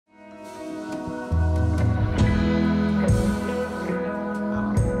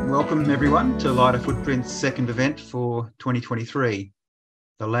Welcome everyone to Lighter Footprint's second event for 2023,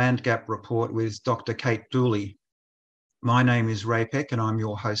 the Land Gap Report with Dr. Kate Dooley. My name is Peck and I'm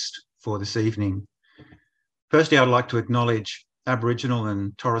your host for this evening. Firstly, I'd like to acknowledge Aboriginal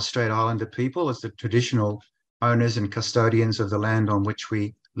and Torres Strait Islander people as the traditional owners and custodians of the land on which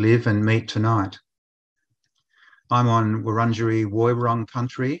we live and meet tonight. I'm on Wurundjeri Woiwurrung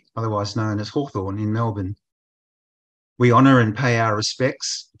country, otherwise known as Hawthorn in Melbourne. We honour and pay our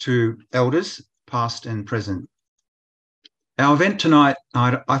respects to elders, past and present. Our event tonight,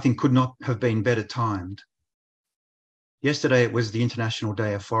 I think, could not have been better timed. Yesterday, it was the International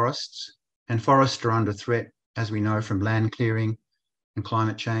Day of Forests, and forests are under threat, as we know, from land clearing and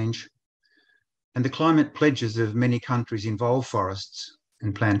climate change. And the climate pledges of many countries involve forests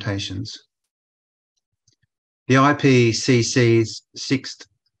and plantations. The IPCC's sixth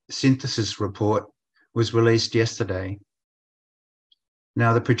synthesis report was released yesterday.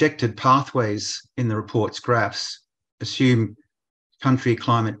 Now, the projected pathways in the report's graphs assume country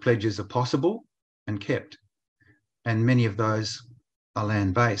climate pledges are possible and kept, and many of those are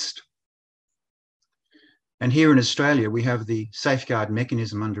land-based. And here in Australia, we have the safeguard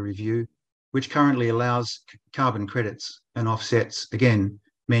mechanism under review, which currently allows carbon credits and offsets, again,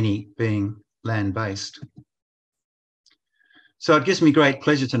 many being land-based. So it gives me great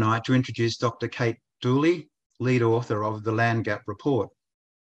pleasure tonight to introduce Dr. Kate Dooley, lead author of the Land Gap Report.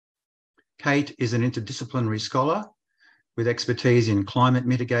 Kate is an interdisciplinary scholar with expertise in climate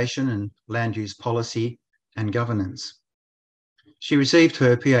mitigation and land use policy and governance. She received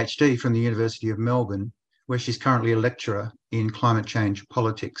her PhD from the University of Melbourne, where she's currently a lecturer in climate change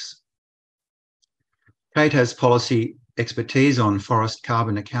politics. Kate has policy expertise on forest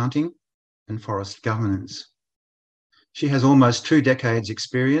carbon accounting and forest governance. She has almost 2 decades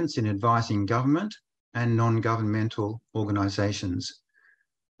experience in advising government and non-governmental organisations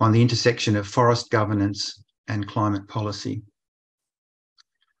on the intersection of forest governance and climate policy.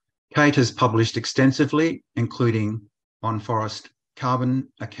 Kate has published extensively, including on forest carbon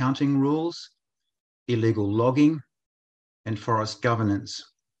accounting rules, illegal logging, and forest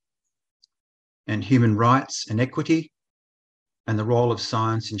governance, and human rights and equity, and the role of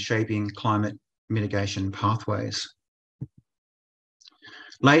science in shaping climate mitigation pathways.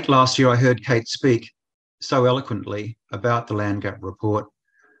 Late last year, I heard Kate speak so eloquently about the Land Gap Report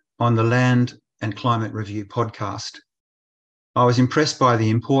on the Land and Climate Review podcast. I was impressed by the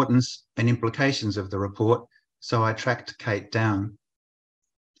importance and implications of the report, so I tracked Kate down.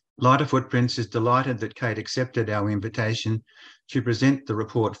 Lighter Footprints is delighted that Kate accepted our invitation to present the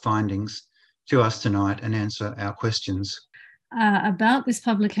report findings to us tonight and answer our questions. About this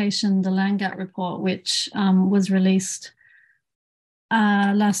publication, the Land Gap Report, which was released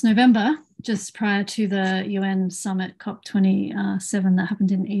last November, just prior to the UN summit COP27 that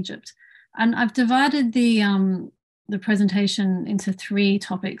happened in Egypt. And I've divided the presentation into 3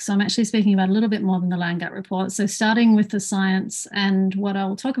 topics. So I'm actually speaking about a little bit more than the Land Gap Report. So starting with the science, and what I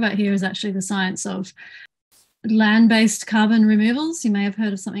will talk about here is actually the science of land-based carbon removals. You may have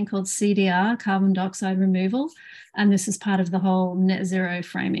heard of something called CDR, carbon dioxide removal, and this is part of the whole net zero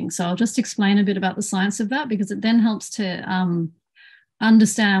framing. So I'll just explain a bit about the science of that, because it then helps to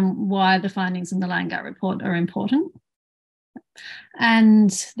understand why the findings in the Land Gap Report are important. And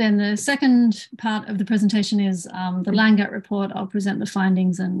then the second part of the presentation is the Land Gap Report. I'll present the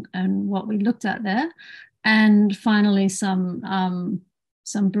findings and what we looked at there. And finally, some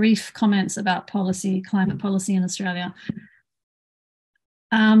brief comments about policy, climate policy in Australia.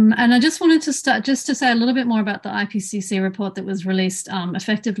 And I just wanted to start just to say a little bit more about the IPCC report that was released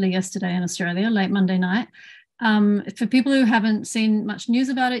effectively yesterday in Australia, late Monday night. For people who haven't seen much news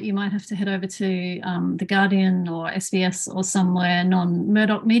about it, you might have to head over to The Guardian or SBS or somewhere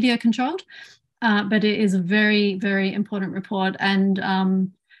non-Murdoch media controlled. But it is a very, very important report.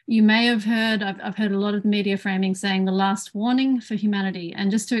 And you may have heard, I've heard a lot of the media framing saying the last warning for humanity. And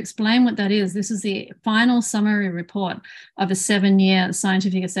just to explain what that is, this is the final summary report of a 7-year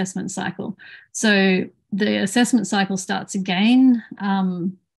scientific assessment cycle. So the assessment cycle starts again,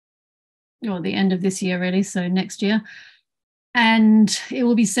 or the end of this year really, so next year. And it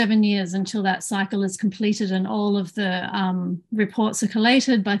will be 7 years until that cycle is completed and all of the reports are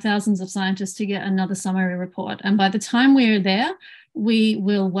collated by thousands of scientists to get another summary report. And by the time we're there, we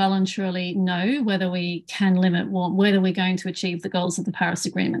will well and truly know whether we can limit, whether we're going to achieve the goals of the Paris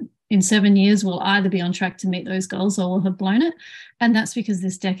Agreement. In 7 years, we'll either be on track to meet those goals or we'll have blown it. And that's because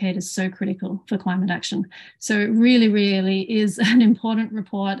this decade is so critical for climate action. So it really, really is an important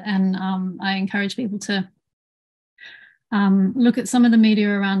report. And I encourage people to look at some of the media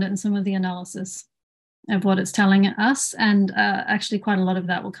around it and some of the analysis. of what it's telling us. And actually quite a lot of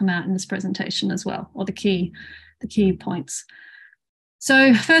that will come out in this presentation as well, or the key points.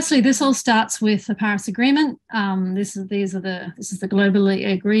 So firstly, this all starts with the Paris Agreement. This is the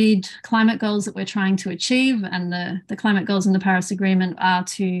globally agreed climate goals that we're trying to achieve. And the climate goals in the Paris Agreement are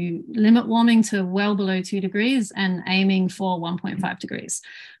to limit warming to well below 2 degrees and aiming for 1.5 degrees.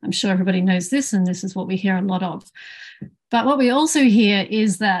 I'm sure everybody knows this, and this is what we hear a lot of. But what we also hear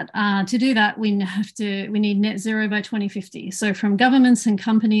is that to do that, we need net zero by 2050. So from governments and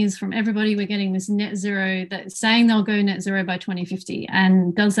companies, from everybody, we're getting this net zero that's saying they'll go net zero by 2050.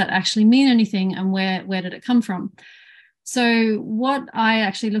 And does that actually mean anything? And where did it come from? So what I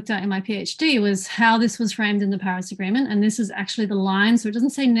actually looked at in my PhD was how this was framed in the Paris Agreement. And this is actually the line. So it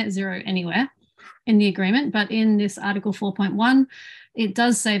doesn't say net zero anywhere in the agreement, but in this Article 4.1, it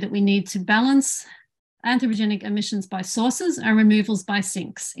does say that we need to balance anthropogenic emissions by sources and removals by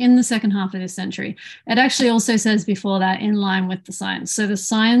sinks in the second half of this century. It actually also says before that in line with the science. So the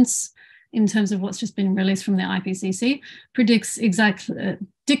science, in terms of what's just been released from the IPCC,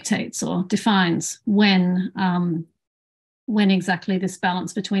 dictates or defines when exactly this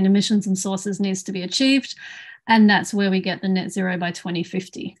balance between emissions and sources needs to be achieved. And that's where we get the net zero by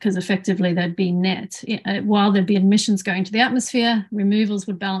 2050, because effectively there'd be net, while there'd be emissions going to the atmosphere, removals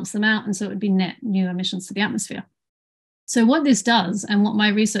would balance them out. And so it would be net new emissions to the atmosphere. So what this does, and what my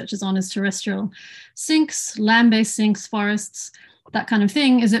research is on, is terrestrial sinks, land-based sinks, forests, that kind of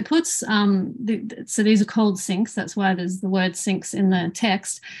thing, is it puts, so these are called sinks, that's why there's the word sinks in the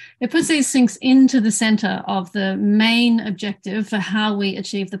text. It puts these sinks into the center of the main objective for how we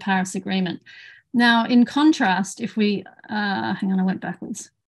achieve the Paris Agreement. Now, in contrast, if we, hang on, I went backwards.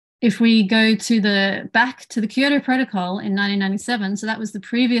 If we go back to the Kyoto Protocol in 1997, so that was the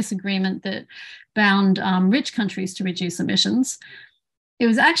previous agreement that bound rich countries to reduce emissions, it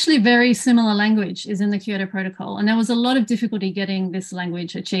was actually very similar language is in the Kyoto Protocol. And there was a lot of difficulty getting this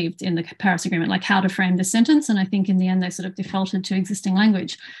language achieved in the Paris Agreement, like how to frame the sentence. And I think in the end, they sort of defaulted to existing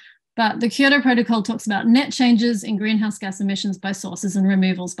language. But the Kyoto Protocol talks about net changes in greenhouse gas emissions by sources and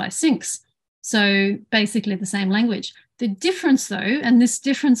removals by sinks. So basically the same language. The difference though, and this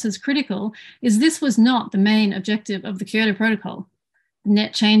difference is critical, is this was not the main objective of the Kyoto Protocol.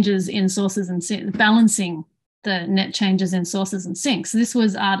 Net changes in sources and sinks, balancing the net changes in sources and sinks. This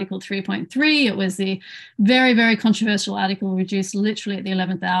was Article 3.3. It was the very, very controversial article reduced literally at the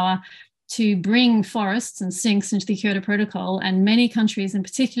 11th hour to bring forests and sinks into the Kyoto Protocol. And many countries, in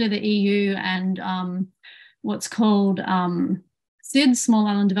particular the EU and what's called SID, Small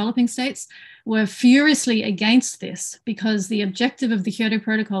Island Developing States, were furiously against this because the objective of the Kyoto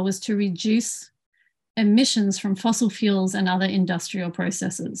Protocol was to reduce emissions from fossil fuels and other industrial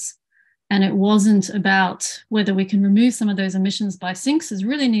processes. And it wasn't about whether we can remove some of those emissions by sinks, is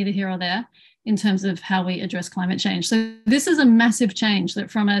really neither here or there in terms of how we address climate change. So this is a massive change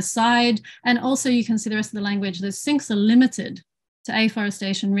that from a side, and also you can see the rest of the language, the sinks are limited to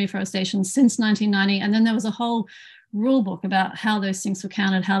afforestation, reforestation since 1990. And then there was a whole rule book about how those sinks were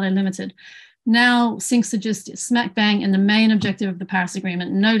counted, how they're limited. Now sinks are just smack bang in the main objective of the Paris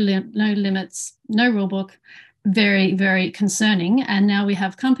Agreement, no limits, no rule book, very, very concerning. And now we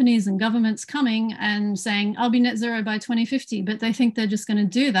have companies and governments coming and saying, I'll be net zero by 2050, but they think they're just going to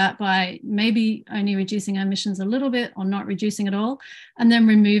do that by maybe only reducing emissions a little bit or not reducing at all, and then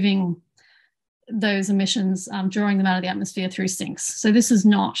removing those emissions, drawing them out of the atmosphere through sinks. So this was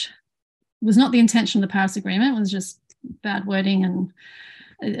not the intention of the Paris Agreement. It was just bad wording, and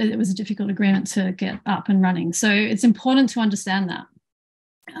it was a difficult agreement to get up and running. So it's important to understand that.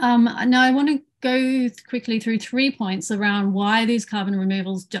 Now I want to go quickly through 3 points around why these carbon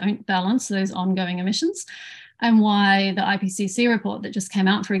removals don't balance those ongoing emissions, and why the IPCC report that just came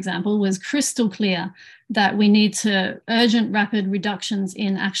out, for example, was crystal clear that we need to urgent, rapid reductions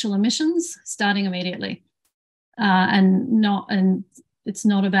in actual emissions starting immediately, and it's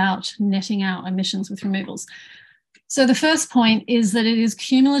not about netting out emissions with removals. So the first point is that it is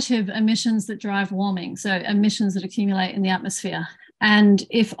cumulative emissions that drive warming, so emissions that accumulate in the atmosphere. And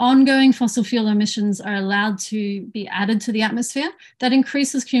if ongoing fossil fuel emissions are allowed to be added to the atmosphere, that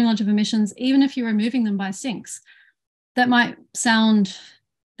increases cumulative emissions, even if you're removing them by sinks. That might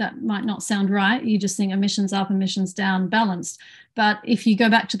not sound right. You just think emissions up, emissions down, balanced. But if you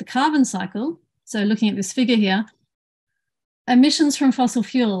go back to the carbon cycle, so looking at this figure here, emissions from fossil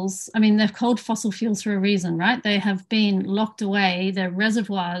fuels, I mean, they're called fossil fuels for a reason, right? They have been locked away, they're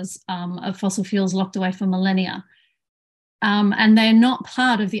reservoirs of fossil fuels locked away for millennia. And they're not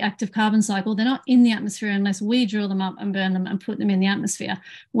part of the active carbon cycle. They're not in the atmosphere unless we drill them up and burn them and put them in the atmosphere.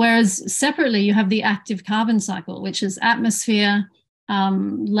 Whereas separately, you have the active carbon cycle, which is atmosphere,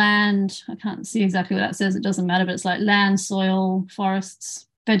 land, I can't see exactly what that says, it doesn't matter, but it's like land, soil, forests,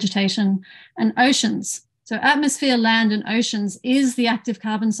 vegetation, and oceans. So atmosphere, land, and oceans is the active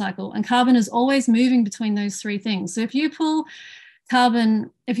carbon cycle, and carbon is always moving between those three things. So if you pull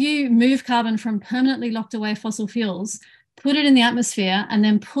carbon, if you move carbon from permanently locked away fossil fuels, put it in the atmosphere and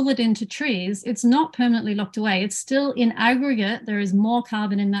then pull it into trees, it's not permanently locked away. It's still in aggregate, there is more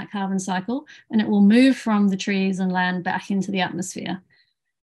carbon in that carbon cycle, and it will move from the trees and land back into the atmosphere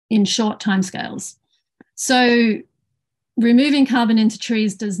in short timescales. So removing carbon into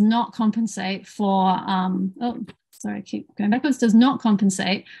trees does not compensate for, I keep going backwards, does not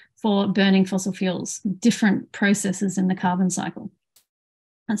compensate for burning fossil fuels, different processes in the carbon cycle.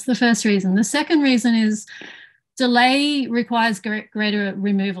 That's the first reason. The second reason is delay requires greater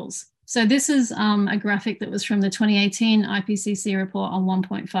removals. So this is a graphic that was from the 2018 IPCC report on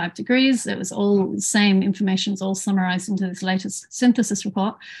 1.5 degrees. It was all the same information, it's all summarized into this latest synthesis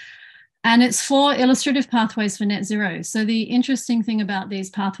report. And it's 4 illustrative pathways for net zero. So the interesting thing about these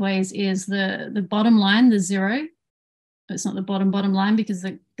pathways is the bottom line, the zero. It's not the bottom line because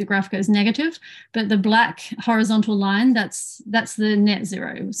the graph goes negative, but the black horizontal line, that's the net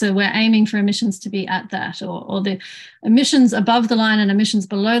zero. So we're aiming for emissions to be at that, or the emissions above the line and emissions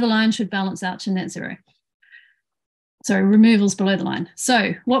below the line should balance out to net zero. Sorry, removals below the line.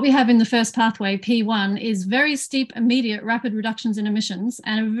 So what we have in the first pathway, P1, is very steep, immediate, rapid reductions in emissions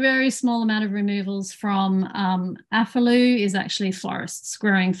and a very small amount of removals from AFLU is actually forests,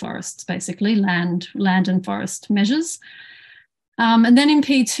 growing forests, basically, land and forest measures. And then in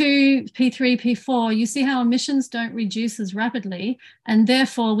P2, P3, P4, you see how emissions don't reduce as rapidly, and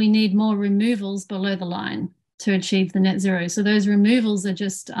therefore we need more removals below the line to achieve the net zero. So those removals are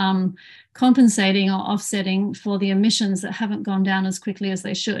just compensating or offsetting for the emissions that haven't gone down as quickly as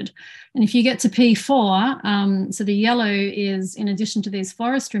they should. And if you get to P4, so the yellow is, in addition to these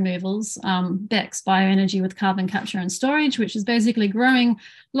forest removals, BECCS, bioenergy with carbon capture and storage, which is basically growing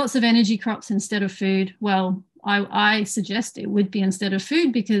lots of energy crops instead of food. Well, I suggest it would be instead of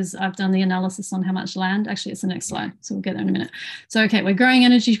food because I've done the analysis on how much land. Actually, it's the next slide, so we'll get there in a minute. So, okay, we're growing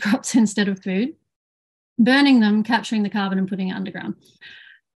energy crops instead of food, burning them, capturing the carbon and putting it underground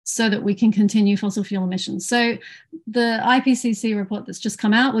so that we can continue fossil fuel emissions. So the IPCC report that's just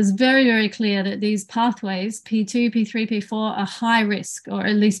come out was very, very clear that these pathways, P2, P3, P4, are high risk, or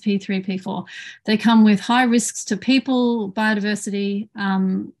at least P3, P4. They come with high risks to people, biodiversity.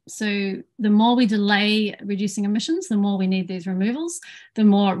 So the more we delay reducing emissions, the more we need these removals, the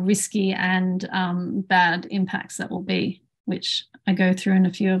more risky and bad impacts that will be, which I go through in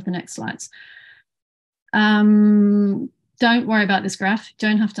a few of the next slides. Don't worry about this graph.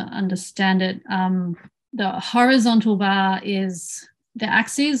 Don't have to understand it. The horizontal bar is the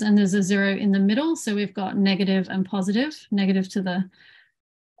axes and there's a zero in the middle. So we've got negative and positive. Negative to the,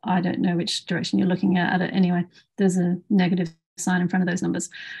 I don't know which direction you're looking at it anyway. There's a negative sign in front of those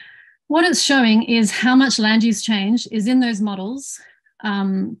numbers. What it's showing is how much land use change is in those models,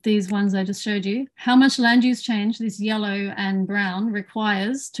 these ones I just showed you, how much land use change this yellow and brown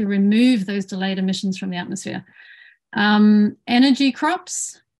requires to remove those delayed emissions from the atmosphere. Energy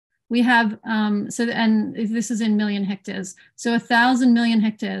crops, we have, and this is in million hectares. So 1,000 million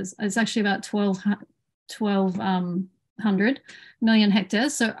hectares, it's actually about 1,200 million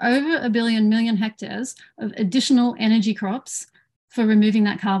hectares. So over 1 billion million hectares of additional energy crops for removing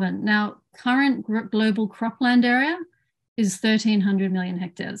that carbon. Now, current global cropland area is 1,300 million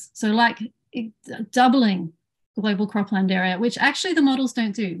hectares. So like doubling global cropland area, which actually the models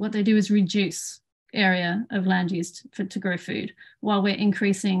don't do. What they do is reduce area of land used to grow food while we're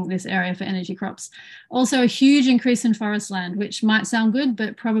increasing this area for energy crops. Also a huge increase in forest land, which might sound good,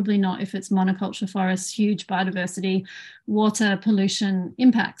 but probably not if it's monoculture forests, huge biodiversity, water pollution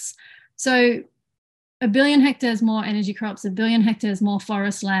impacts. So 1 billion hectares more energy crops, 1 billion hectares more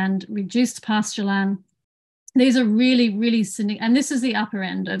forest land, reduced pasture land. These are really, really significant. And this is the upper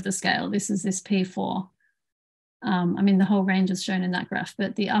end of the scale. This is this P4. I mean, the whole range is shown in that graph,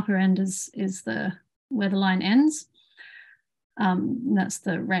 but the upper end is where the line ends. That's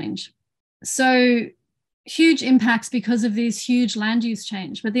the range. So huge impacts because of these huge land use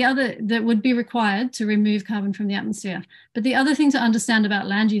change, but the other that would be required to remove carbon from the atmosphere. But the other thing to understand about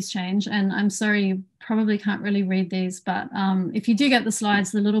land use change, and I'm sorry, you probably can't really read these, but if you do get the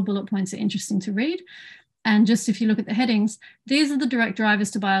slides, the little bullet points are interesting to read. And just if you look at the headings, these are the direct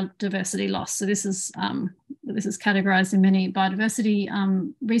drivers to biodiversity loss. So this is categorized in many biodiversity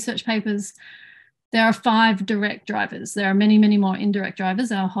research papers. There are 5 direct drivers. There are many, many more indirect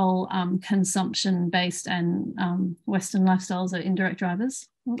drivers. Our whole consumption-based and Western lifestyles are indirect drivers.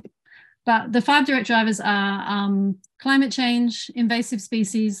 But the 5 direct drivers are climate change, invasive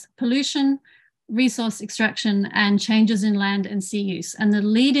species, pollution, resource extraction, and changes in land and sea use. And the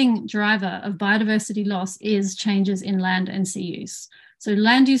leading driver of biodiversity loss is changes in land and sea use. So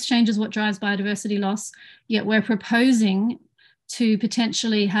land use change is what drives biodiversity loss, yet we're proposing to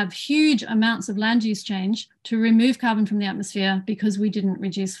potentially have huge amounts of land use change to remove carbon from the atmosphere because we didn't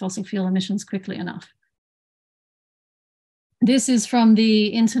reduce fossil fuel emissions quickly enough. This is from the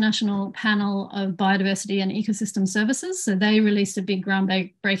International Panel of Biodiversity and Ecosystem Services. So they released a big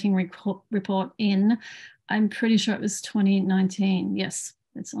groundbreaking report in, I'm pretty sure it was 2019. Yes,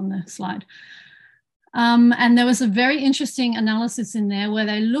 it's on the slide. And there was a very interesting analysis in there where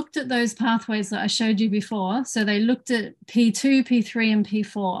they looked at those pathways that I showed you before. So they looked at P2, P3, and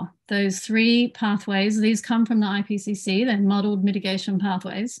P4, those 3 pathways. These come from the IPCC. They're modeled mitigation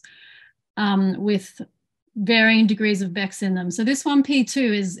pathways with varying degrees of BECCS in them. So this one,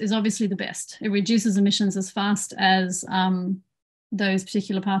 P2, is obviously the best. It reduces emissions as fast as those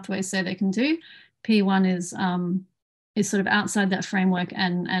particular pathways say they can do. P1 is sort of outside that framework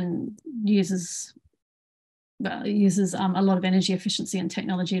and uses a lot of energy efficiency and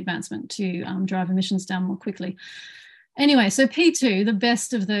technology advancement to drive emissions down more quickly. Anyway, so P2, the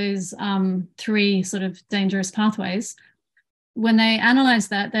best of those 3 sort of dangerous pathways, when they analysed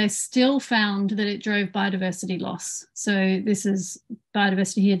that, they still found that it drove biodiversity loss. So this is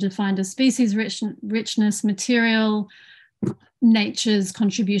biodiversity here defined as species richness, material, nature's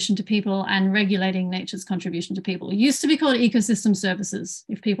contribution to people, and regulating nature's contribution to people. It used to be called ecosystem services,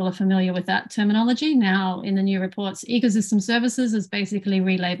 if people are familiar with that terminology. Now, in the new reports, ecosystem services is basically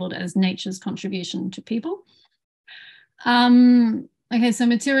relabeled as nature's contribution to people. Okay, so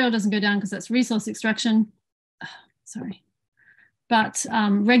material doesn't go down because that's resource extraction. Sorry. But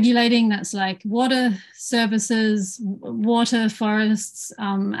regulating, that's like water services, water, forests,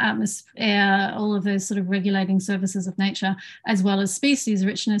 atmosphere, all of those sort of regulating services of nature, as well as species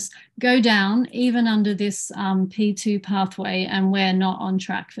richness, go down even under this P2 pathway. And we're not on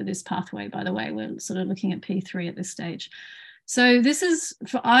track for this pathway, by the way. We're sort of looking at P3 at this stage. So this is,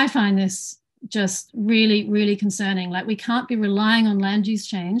 I find this just really, really concerning. Like, we can't be relying on land use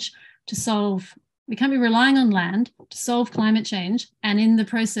change to solve We can't be relying on land to solve climate change and in the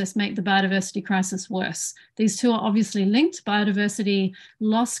process make the biodiversity crisis worse. These 2 are obviously linked. Biodiversity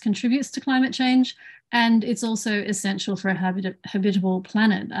loss contributes to climate change, and it's also essential for a habitable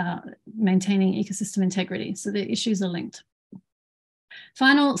planet, maintaining ecosystem integrity. So the issues are linked.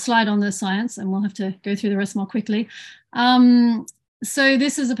 Final slide on the science, and we'll have to go through the rest more quickly. So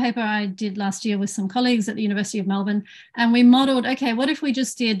this is a paper I did last year with some colleagues at the University of Melbourne, and we modeled, okay, what if we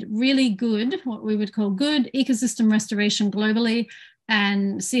just did really good, what we would call good ecosystem restoration globally,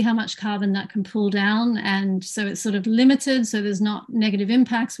 and see how much carbon that can pull down. And so it's sort of limited, so there's not negative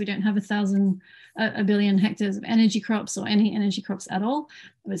impacts. We don't have a billion hectares of energy crops or any energy crops at all.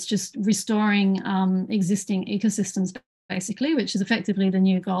 It's just restoring existing ecosystems, basically, which is effectively the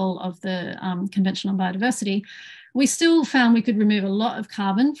new goal of the Convention on Biodiversity. We still found we could remove a lot of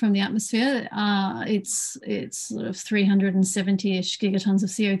carbon from the atmosphere. It's sort of 370-ish gigatons of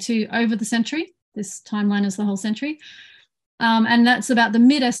CO2 over the century. This timeline is the whole century. And that's about the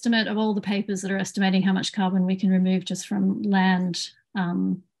mid-estimate of all the papers that are estimating how much carbon we can remove just from land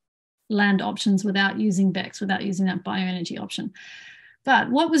options without using BECCS, without using that bioenergy option.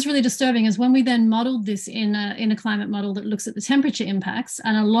 But what was really disturbing is when we then modeled this in a climate model that looks at the temperature impacts,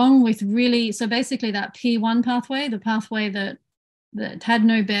 and along with so basically that P1 pathway, the pathway that had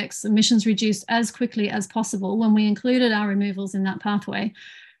no BECCS, emissions reduced as quickly as possible, when we included our removals in that pathway,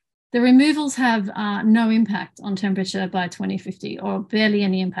 the removals have no impact on temperature by 2050, or barely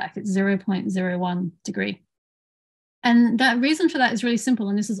any impact. It's 0.01 degree. And that reason for that is really simple,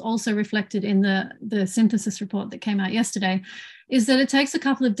 and this is also reflected in the synthesis report that came out yesterday, is that it takes a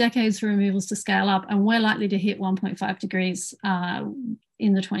couple of decades for removals to scale up, and we're likely to hit 1.5 degrees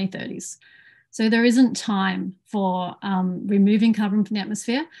in the 2030s. So there isn't time for removing carbon from the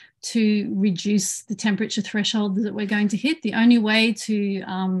atmosphere to reduce the temperature threshold that we're going to hit. The only way to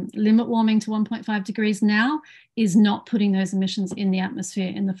limit warming to 1.5 degrees now is not putting those emissions in the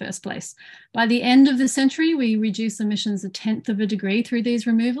atmosphere in the first place. By the end of the century, we reduce emissions 1/10 of a degree through these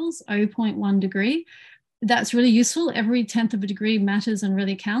removals, 0.1 degree. That's really useful. Every 1/10 of a degree matters and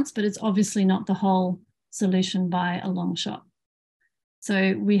really counts, but it's obviously not the whole solution by a long shot.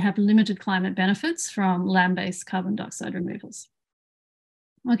 So we have limited climate benefits from land-based carbon dioxide removals.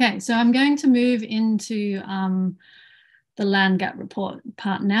 Okay, so I'm going to move into the land gap report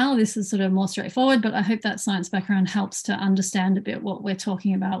part now. This is sort of more straightforward, but I hope that science background helps to understand a bit what we're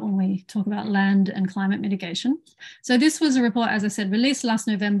talking about when we talk about land and climate mitigation. So this was a report, as I said, released last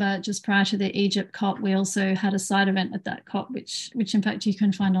November, just prior to the Egypt COP. We also had a side event at that COP, which in fact you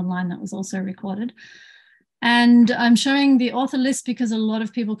can find online, that was also recorded. And I'm showing the author list because a lot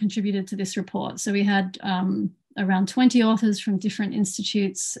of people contributed to this report. So we had around 20 authors from different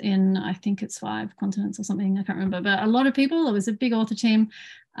institutes in, I think it's 5 continents or something, I can't remember, but a lot of people. It was a big author team.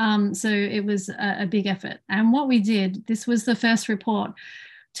 So it was a big effort. And what we did, this was the first report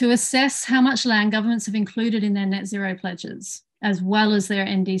to assess how much land governments have included in their net zero pledges, as well as their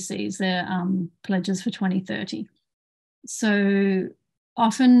NDCs, their pledges for 2030. So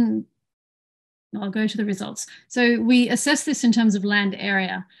often, I'll go to the results. So we assess this in terms of land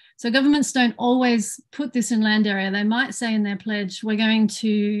area. So governments don't always put this in land area. They might say in their pledge, we're going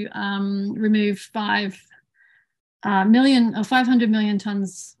to remove 500 million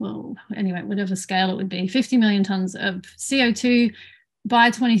tons, well, anyway, whatever scale it would be, 50 million tons of CO2 by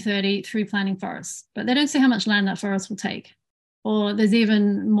 2030 through planting forests. But they don't say how much land that forest will take. Or there's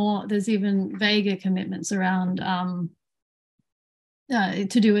even vaguer commitments around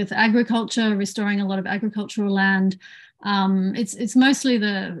to do with agriculture, restoring a lot of agricultural land. It's mostly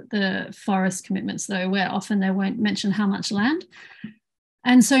the forest commitments, though, where often they won't mention how much land.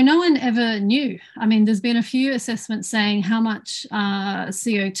 And so no one ever knew. I mean, there's been a few assessments saying how much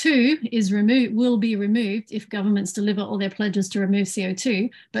CO2 will be removed if governments deliver all their pledges to remove CO2,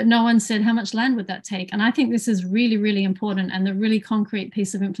 but no one said how much land would that take. And I think this is really, really important and the really concrete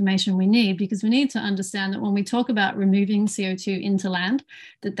piece of information we need, because we need to understand that when we talk about removing CO2 into land,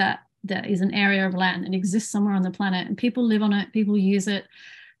 that is an area of land that exists somewhere on the planet and people live on it, people use it.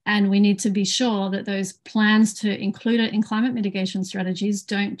 And we need to be sure that those plans to include it in climate mitigation strategies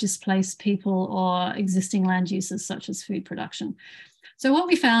don't displace people or existing land uses such as food production. So what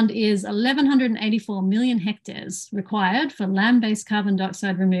we found is 1,184 million hectares required for land-based carbon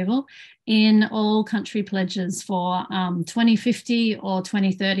dioxide removal in all country pledges for 2050 or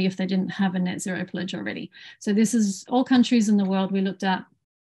 2030 if they didn't have a net zero pledge already. So this is all countries in the world we looked at,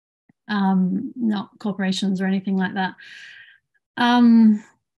 not corporations or anything like that.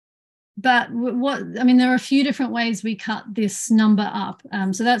 But there are a few different ways we cut this number up.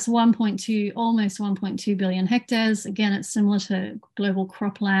 So that's almost 1.2 billion hectares. Again, it's similar to global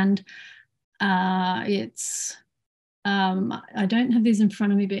cropland. I don't have these in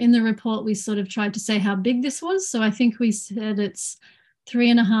front of me, but in the report, we sort of tried to say how big this was. So I think we said it's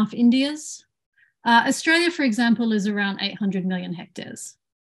 3.5 Indias. Australia, for example, is around 800 million hectares.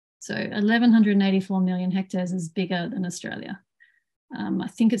 So 1,184 million hectares is bigger than Australia. I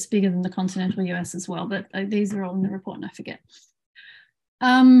think it's bigger than the continental US as well, but these are all in the report and I forget.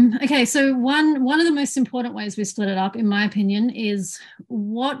 Okay, so one of the most important ways we split it up, in my opinion, is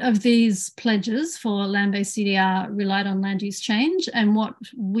what of these pledges for land-based CDR relied on land use change and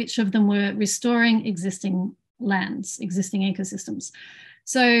which of them were restoring existing lands, existing ecosystems.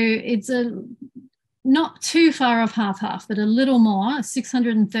 So it's not too far off half, but a little more,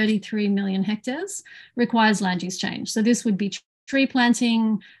 633 million hectares requires land use change. So this would be tree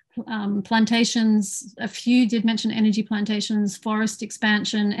planting, plantations, a few did mention energy plantations, forest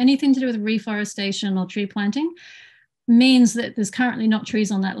expansion, anything to do with reforestation or tree planting means that there's currently not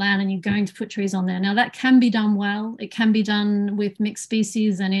trees on that land and you're going to put trees on there. Now that can be done well. It can be done with mixed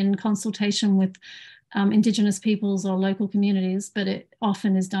species and in consultation with Indigenous peoples or local communities, but it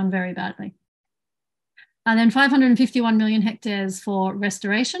often is done very badly. And then 551 million hectares for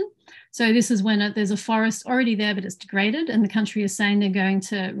restoration. So this is when there's a forest already there, but it's degraded, and the country is saying they're going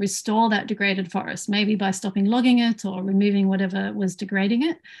to restore that degraded forest, maybe by stopping logging it or removing whatever was degrading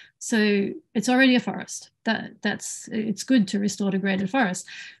it. So it's already a forest. It's good to restore degraded forests.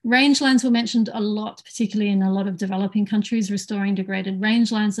 Rangelands were mentioned a lot, particularly in a lot of developing countries, restoring degraded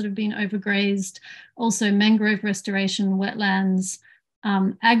rangelands that have been overgrazed. Also mangrove restoration, wetlands.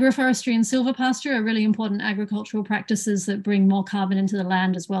 Agroforestry and silvopasture are really important agricultural practices that bring more carbon into the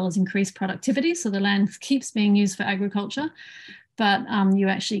land as well as increase productivity. So the land keeps being used for agriculture, but you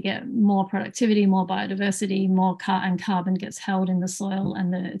actually get more productivity, more biodiversity, and carbon gets held in the soil.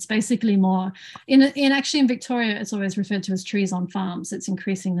 And it's basically more, actually in Victoria, it's always referred to as trees on farms. It's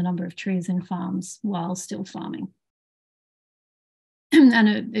increasing the number of trees in farms while still farming.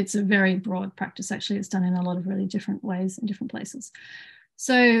 And it's a very broad practice, actually. It's done in a lot of really different ways in different places.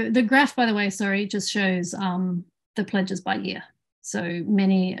 So the graph, by the way, just shows the pledges by year. So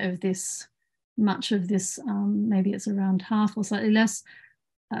much of this, maybe it's around half or slightly less,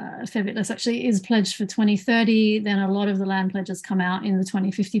 a fair bit less actually, is pledged for 2030. Then a lot of the land pledges come out in the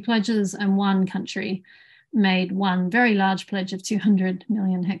 2050 pledges, and one country made one very large pledge of 200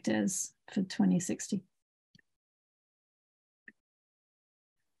 million hectares for 2060.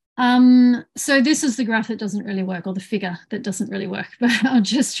 So this is the graph that doesn't really work, or the figure that doesn't really work, but I'll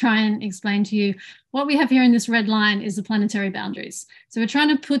just try and explain to you. What we have here in this red line is the planetary boundaries. So we're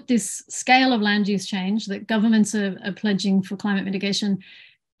trying to put this scale of land use change that governments are pledging for climate mitigation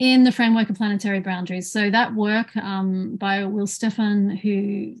in the framework of planetary boundaries. So that work by Will Stephan,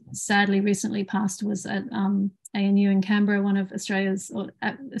 who sadly recently passed, was at ANU in Canberra, one of Australia's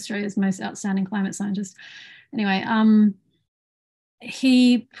most outstanding climate scientists. Anyway,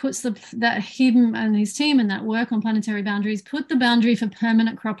 he puts him and his team and that work on planetary boundaries put the boundary for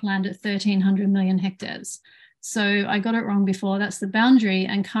permanent cropland at 1,300 million hectares. So I got it wrong before. That's the boundary,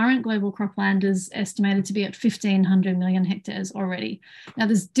 and current global cropland is estimated to be at 1,500 million hectares already. Now,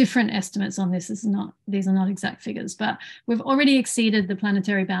 there's different estimates on this. These are not exact figures, but we've already exceeded the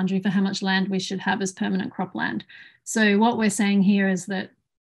planetary boundary for how much land we should have as permanent cropland. So what we're saying here is that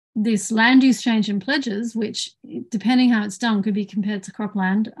this land use change in pledges, which depending how it's done could be compared to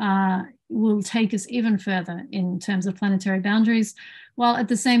cropland, will take us even further in terms of planetary boundaries, while at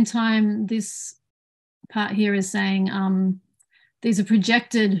the same time this part here is saying these are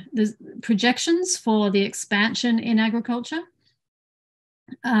projections for the expansion in agriculture.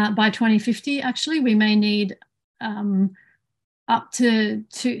 By 2050, actually, we may need up to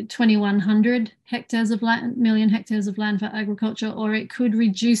 2,100 hectares of land, million hectares of land for agriculture, or it could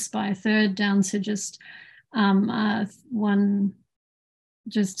reduce by a third down to just down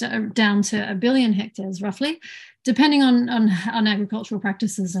to 1 billion hectares roughly, depending on agricultural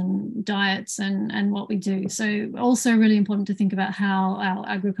practices and diets and what we do. So also really important to think about how our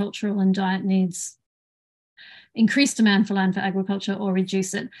agricultural and diet needs increase demand for land for agriculture or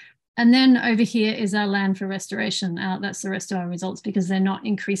reduce it. And then over here is our land for restoration. That's the rest of our results, because they're not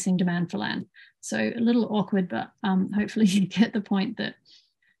increasing demand for land. So a little awkward, but hopefully you get the point that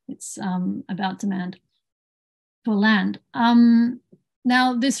it's about demand for land.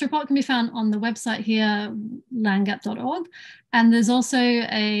 Now, this report can be found on the website here, landgap.org. And there's also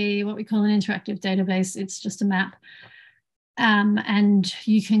what we call an interactive database. It's just a map. And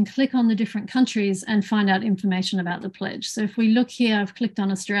you can click on the different countries and find out information about the pledge. So if we look here, I've clicked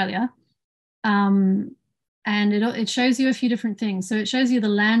on Australia, and it shows you a few different things. So it shows you the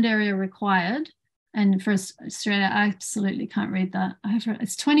land area required. And for Australia, I absolutely can't read that.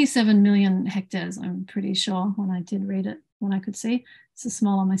 It's 27 million hectares, I'm pretty sure, when I did read it, when I could see. It's so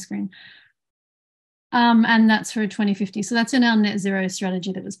small on my screen. And that's for 2050. So that's in our net zero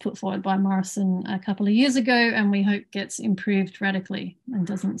strategy that was put forward by Morrison a couple of years ago, and we hope gets improved radically and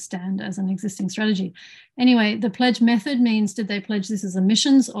doesn't stand as an existing strategy. Anyway, the pledge method means, did they pledge this as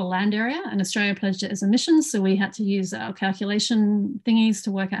emissions or land area? And Australia pledged it as emissions. So we had to use our calculation thingies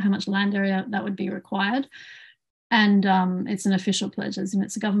to work out how much land area that would be required. And it's an official pledge, as in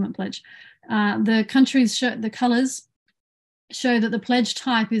it's a government pledge. The countries, the colors show that the pledge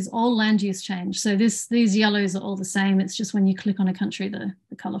type is all land use change. So these yellows are all the same. It's just when you click on a country, the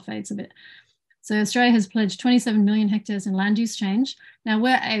color fades a bit. So Australia has pledged 27 million hectares in land use change. Now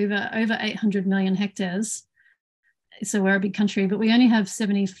we're over 800 million hectares. So we're a big country, but we only have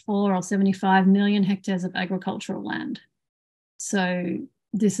 74 or 75 million hectares of agricultural land. So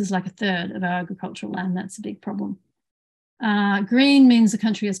this is like a third of our agricultural land. That's a big problem. Green means the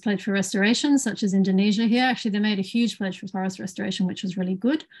country has pledged for restoration, such as Indonesia here. Actually, they made a huge pledge for forest restoration, which was really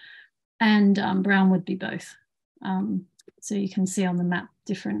good. And brown would be both. So you can see on the map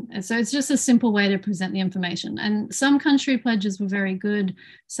different. So it's just a simple way to present the information. And some country pledges were very good.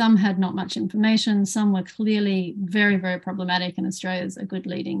 Some had not much information. Some were clearly very, very problematic. And Australia is a good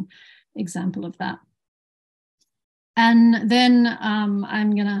leading example of that. And then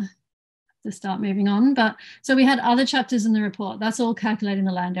I'm going to start moving on. But so we had other chapters in the report. That's all calculating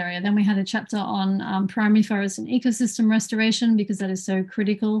the land area. Then we had a chapter on primary forest and ecosystem restoration, because that is so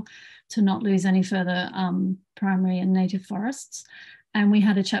critical to not lose any further primary and native forests. And we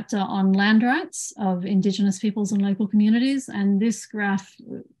had a chapter on land rights of Indigenous peoples and local communities. And this graph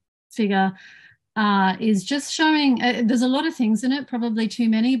figure is just showing, there's a lot of things in it, probably too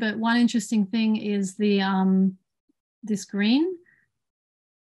many, but one interesting thing is the this green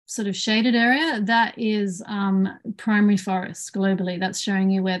sort of shaded area, that is primary forests globally. That's showing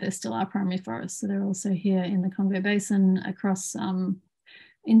you where there still are primary forests. So they're also here in the Congo Basin, across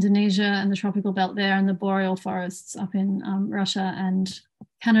Indonesia and the tropical belt there, and the boreal forests up in Russia and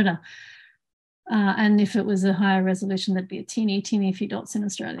Canada. And if it was a higher resolution, there'd be a teeny few dots in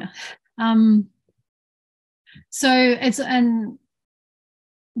Australia. So it's, and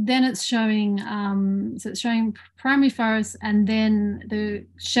then it's showing, so it's showing primary forests, and then the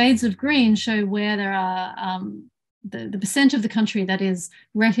shades of green show where there are the percent of the country that is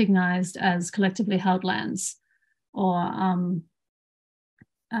recognised as collectively held lands or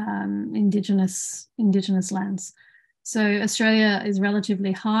indigenous lands. So Australia is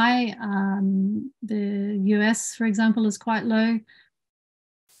relatively high. The US, for example, is quite low.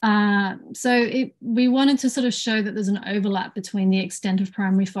 We wanted to sort of show that there's an overlap between the extent of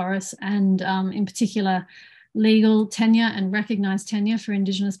primary forests and, in particular, legal tenure and recognised tenure for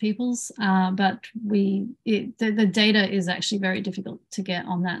Indigenous peoples. But the data is actually very difficult to get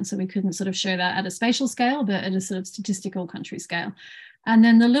on that, and so we couldn't sort of show that at a spatial scale, but at a sort of statistical country scale. And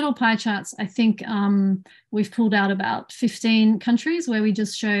then the little pie charts, I think we've pulled out about 15 countries where we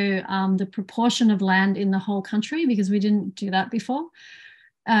just show the proportion of land in the whole country, because we didn't do that before,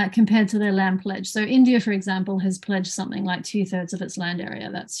 compared to their land pledge. So India, for example, has pledged something like 2/3 of its land area.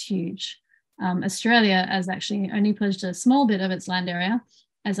 That's huge. Australia has actually only pledged a small bit of its land area,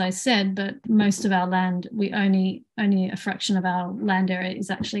 as I said, but most of our land, only a fraction of our land area is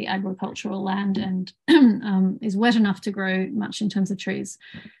actually agricultural land and is wet enough to grow much in terms of trees.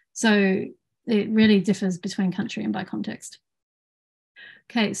 So it really differs between country and by context.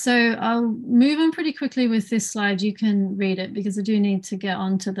 Okay, so I'll move on pretty quickly with this slide. You can read it because I do need to get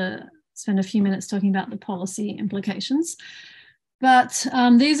on to spend a few minutes talking about the policy implications. But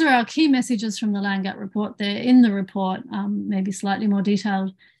these are our key messages from the Land Gap report. They're in the report, maybe slightly more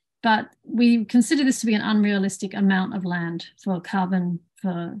detailed, but we consider this to be an unrealistic amount of land for carbon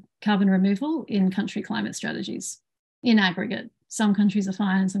removal in country climate strategies in aggregate. Some countries are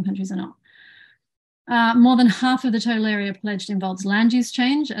fine and some countries are not. More than half of the total area pledged involves land use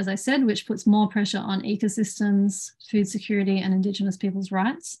change, as I said, which puts more pressure on ecosystems, food security, and Indigenous people's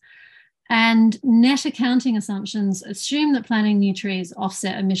rights. And net accounting assumptions assume that planting new trees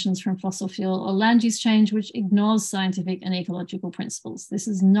offset emissions from fossil fuel or land use change, which ignores scientific and ecological principles. This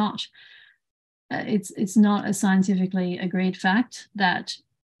is not, it's not a scientifically agreed fact that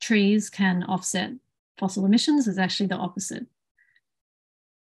trees can offset fossil emissions. It's actually the opposite.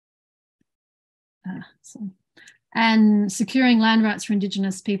 And securing land rights for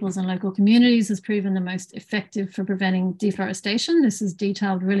Indigenous peoples and local communities has proven the most effective for preventing deforestation. This is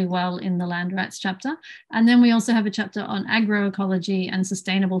detailed really well in the land rights chapter. And then we also have a chapter on agroecology and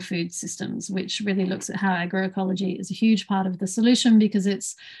sustainable food systems, which really looks at how agroecology is a huge part of the solution, because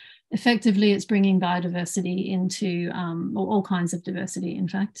it's bringing biodiversity into, or all kinds of diversity, in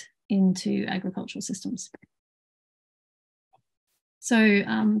fact, into agricultural systems. So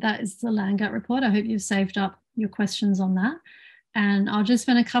that is the Land Gap report. I hope you've saved up your questions on that. And I'll just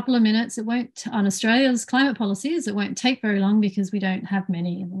spend a couple of minutes. It won't, on Australia's climate policies, it won't take very long because we don't have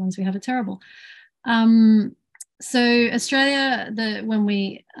many, and the ones we have are terrible. So Australia, the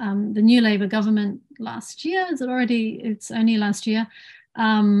new Labor government last year, it's only last year,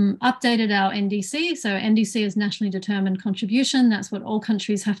 updated our NDC. So NDC is nationally determined contribution. That's what all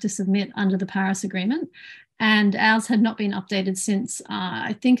countries have to submit under the Paris Agreement. And ours had not been updated since,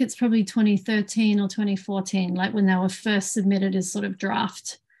 I think it's probably 2013 or 2014, like when they were first submitted as sort of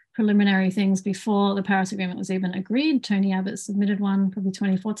draft preliminary things before the Paris Agreement was even agreed. Tony Abbott submitted one, probably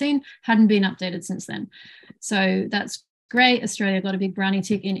 2014, hadn't been updated since then. So that's great. Australia got a big brownie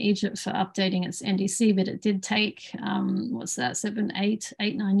tick in Egypt for updating its NDC, but it did take, 9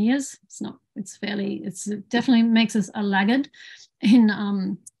 years. It definitely makes us a laggard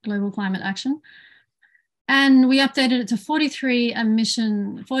in global climate action. And we updated it to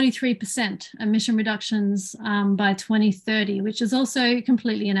 43% emission reductions by 2030, which is also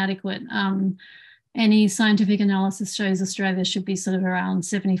completely inadequate. Any scientific analysis shows Australia should be sort of around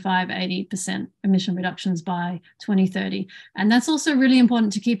 75–80% emission reductions by 2030. And that's also really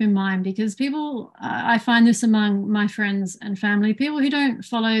important to keep in mind, because people, I find this among my friends and family, people who don't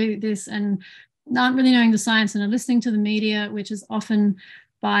follow this and aren't really knowing the science and are listening to the media, which is often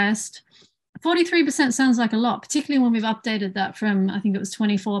biased. 43% sounds like a lot, particularly when we've updated that from, I think it was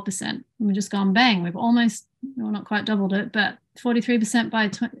 24%. And we've just gone bang, we've almost, well, not quite doubled it, but 43% by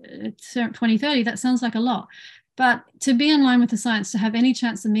 2030, that sounds like a lot. But to be in line with the science, to have any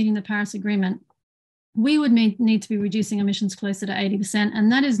chance of meeting the Paris Agreement, we would need to be reducing emissions closer to 80%,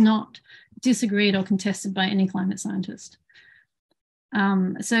 and that is not disagreed or contested by any climate scientist.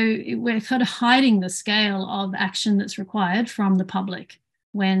 So we're kind of hiding the scale of action that's required from the public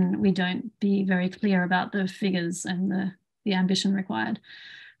when we don't be very clear about the figures and the ambition required.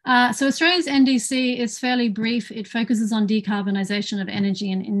 So Australia's NDC is fairly brief. It focuses on decarbonisation of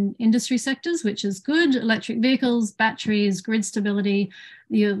energy and industry sectors, which is good. Electric vehicles, batteries, grid stability.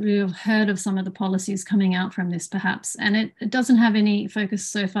 You've heard of some of the policies coming out from this, perhaps. And it doesn't have any focus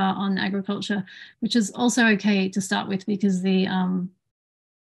so far on agriculture, which is also okay to start with because the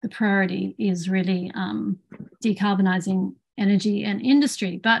priority is really decarbonising energy and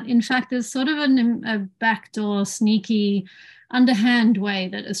industry. But in fact, there's sort of a backdoor, sneaky, underhand way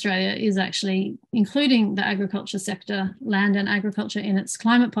that Australia is actually including the agriculture sector, land and agriculture, in its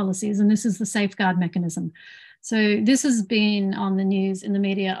climate policies, and this is the safeguard mechanism. So this has been on the news in the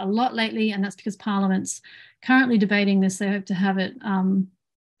media a lot lately, and that's because Parliament's currently debating this. They hope to have it,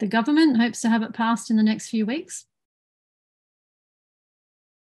 the government hopes to have it passed in the next few weeks.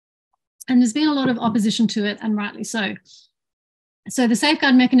 And there's been a lot of opposition to it, and rightly so. So the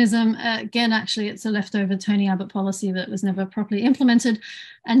safeguard mechanism, again, actually, it's a leftover Tony Abbott policy that was never properly implemented.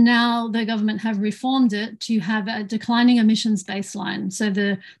 And now the government have reformed it to have a declining emissions baseline. So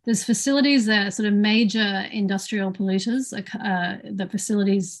there's facilities that are sort of major industrial polluters, the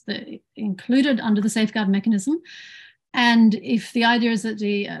facilities that are included under the safeguard mechanism. And if the idea is that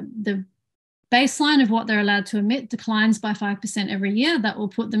the baseline of what they're allowed to emit declines by 5% every year, that will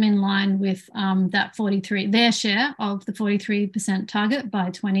put them in line with their share of the 43% target by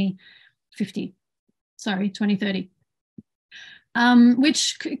 2030.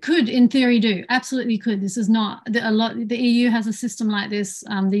 Which could, in theory, do. Absolutely could. This is not a lot. The EU has a system like this.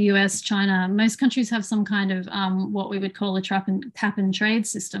 The US, China, most countries have some kind of what we would call a cap and trade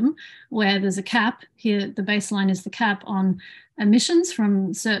system, where there's a cap. Here, the baseline is the cap on emissions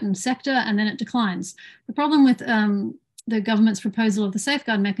from certain sector, and then it declines. The problem with the government's proposal of the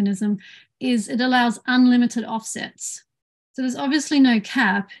safeguard mechanism is it allows unlimited offsets. So there's obviously no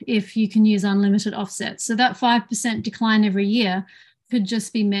cap if you can use unlimited offsets. So that 5% decline every year could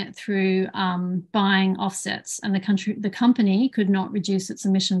just be met through buying offsets, and the company could not reduce its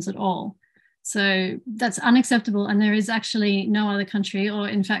emissions at all. So that's unacceptable. And there is actually no other country, or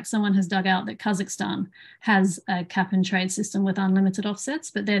in fact, someone has dug out that Kazakhstan has a cap and trade system with unlimited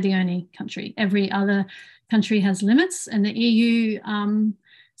offsets, but they're the only country. Every other country has limits, and the EU,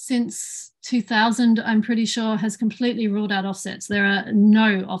 since 2000, I'm pretty sure, has completely ruled out offsets. There are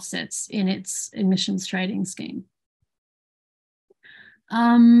no offsets in its emissions trading scheme.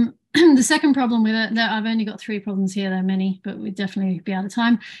 The second problem with it, I've only got 3 problems here, there are many, but we'd definitely be out of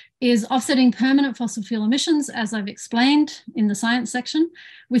time, is offsetting permanent fossil fuel emissions, as I've explained in the science section,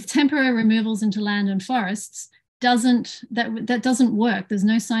 with temporary removals into land and forests. That doesn't work. There's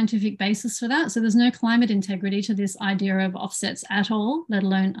no scientific basis for that. So there's no climate integrity to this idea of offsets at all, let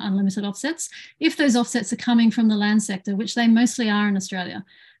alone unlimited offsets, if those offsets are coming from the land sector, which they mostly are in Australia.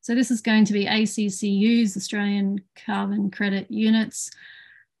 So this is going to be ACCUs, Australian Carbon Credit Units.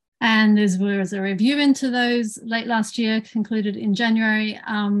 And there was a review into those late last year, concluded in January,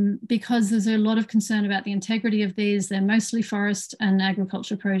 because there's a lot of concern about the integrity of these. They're mostly forest and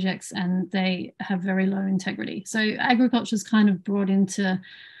agriculture projects, and they have very low integrity. So agriculture is kind of brought into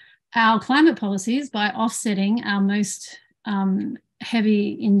our climate policies by offsetting our most heavy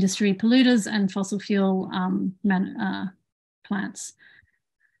industry polluters and fossil fuel plants,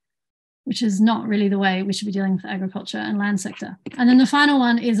 which is not really the way we should be dealing with agriculture and land sector. And then the final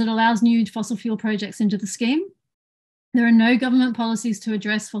one is it allows new fossil fuel projects into the scheme. There are no government policies to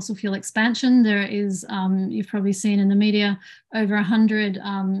address fossil fuel expansion. There is, you've probably seen in the media, over 100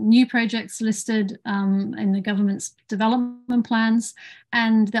 new projects listed in the government's development plans.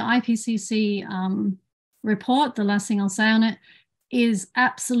 And the IPCC report, the last thing I'll say on it, is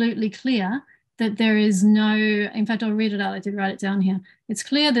absolutely clear that there is no, in fact, I'll read it out, I did write it down here. It's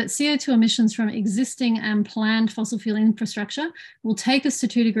clear that CO2 emissions from existing and planned fossil fuel infrastructure will take us to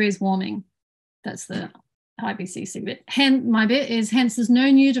 2 degrees warming. That's the IPCC bit. My bit is, hence there's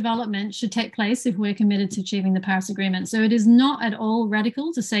no new development should take place if we're committed to achieving the Paris Agreement. So it is not at all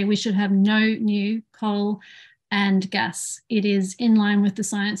radical to say we should have no new coal and gas. It is in line with the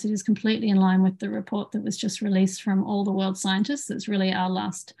science. It is completely in line with the report that was just released from all the world scientists. That's really our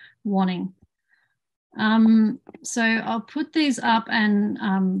last warning. So I'll put these up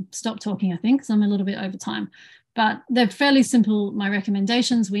and stop talking, I think, because I'm a little bit over time. But they're fairly simple, my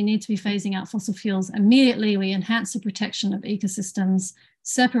recommendations. We need to be phasing out fossil fuels immediately. We enhance the protection of ecosystems,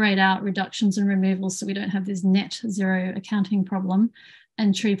 separate out reductions and removals so we don't have this net zero accounting problem.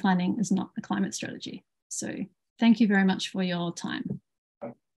 And tree planting is not a climate strategy. So thank you very much for your time.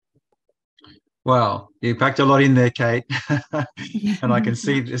 Well, you packed a lot in there, Kate. And I can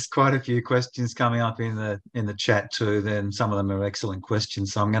see there's quite a few questions coming up in the chat too. Then some of them are excellent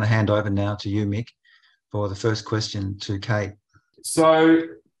questions. So I'm going to hand over now to you, Mick, for the first question to Kate. So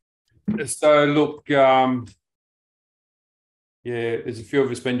So look, there's a few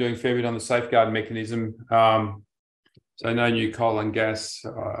of us been doing a fair bit on the safeguard mechanism. So no new coal and gas.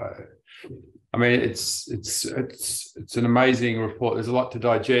 I mean, it's an amazing report. There's a lot to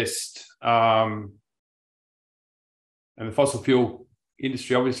digest. And the fossil fuel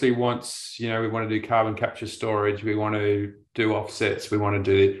industry obviously wants, we want to do carbon capture storage. We want to do offsets. They want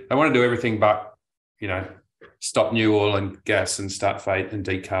to do everything but, stop new oil and gas and start fate and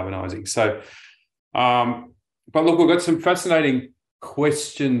decarbonising. So, but look, we've got some fascinating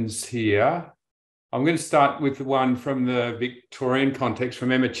questions here. I'm going to start with the one from the Victorian context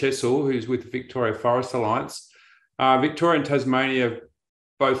from Emma Chessel, who's with the Victoria Forest Alliance. Victoria and Tasmania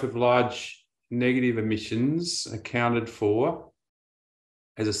both have large negative emissions accounted for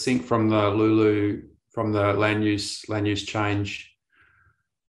as a sink from the Lulu, from the land use change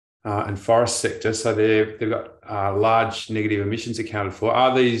and forest sector. So they've got large negative emissions accounted for.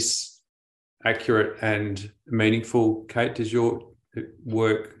 Are these accurate and meaningful, Kate? Does your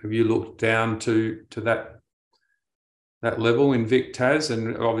work, have you looked down to that level in VicTas?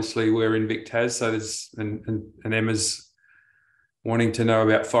 And obviously we're in VicTas, so there's and Emma's wanting to know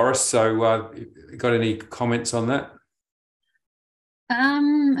about forests. So got any comments on that?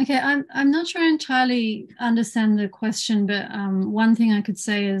 Okay, I'm not sure I entirely understand the question, but one thing I could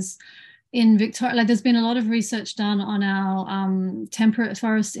say is in Victoria, there's been a lot of research done on our temperate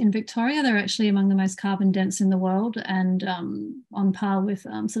forests in Victoria. They're actually among the most carbon dense in the world, and on par with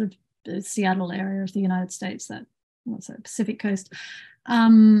sort of the Seattle area of the United States, Pacific coast.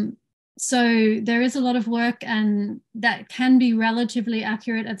 So there is a lot of work, and that can be relatively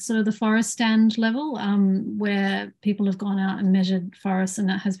accurate at sort of the forest stand level, where people have gone out and measured forests, and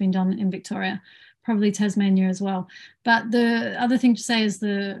that has been done in Victoria, probably Tasmania as well. But the other thing to say is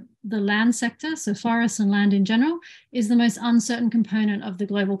the land sector, so forests and land in general, is the most uncertain component of the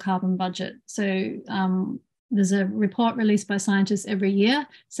global carbon budget. So there's a report released by scientists every year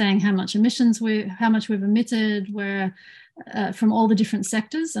saying how much we've emitted, from all the different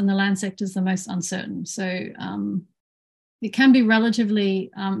sectors, and the land sector is the most uncertain. So it can be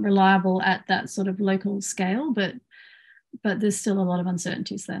relatively reliable at that sort of local scale, but there's still a lot of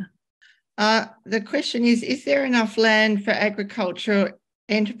uncertainties there. The question is there enough land for agricultural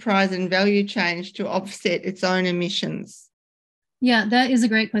enterprise and value change to offset its own emissions? Yeah, that is a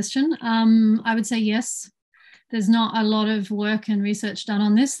great question. I would say yes. There's not a lot of work and research done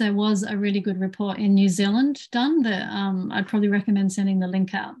on this. There was a really good report in New Zealand done that I'd probably recommend sending the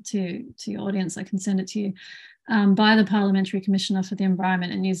link out to your audience. I can send it to you, by the Parliamentary Commissioner for the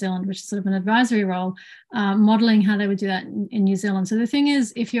Environment in New Zealand, which is sort of an advisory role, modelling how they would do that in New Zealand. So the thing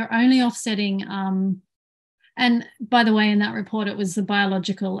is, if you're only offsetting, and by the way, in that report, it was the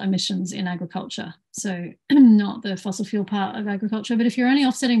biological emissions in agriculture, so not the fossil fuel part of agriculture. But if you're only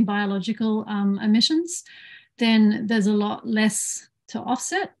offsetting biological emissions, then there's a lot less to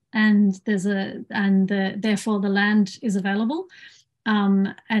offset, and therefore the land is available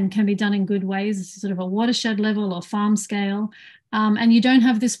and can be done in good ways, sort of a watershed level or farm scale. And you don't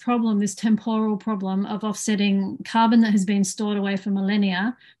have this temporal problem of offsetting carbon that has been stored away for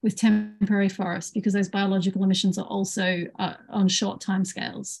millennia with temporary forests, because those biological emissions are also on short time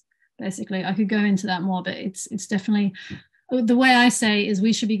scales. Basically, I could go into that more, but it's definitely, the way I say is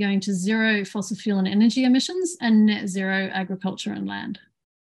we should be going to zero fossil fuel and energy emissions and net zero agriculture and land.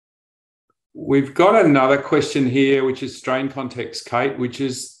 We've got another question here, which is strain context, Kate, which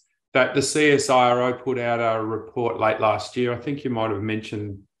is that the CSIRO put out a report late last year. I think you might have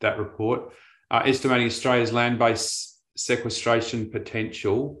mentioned that report, estimating Australia's land-based sequestration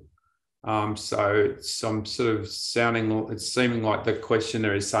potential. So I'm sort of it's seeming like the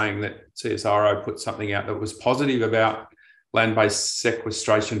questioner is saying that CSIRO put something out that was positive about land-based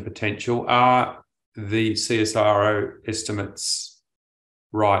sequestration potential. Are the CSIRO estimates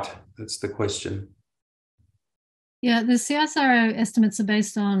right? That's the question. Yeah, the CSIRO estimates are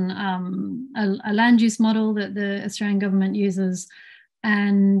based on a land use model that the Australian government uses,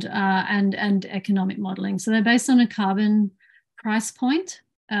 and economic modelling. So they're based on a carbon price point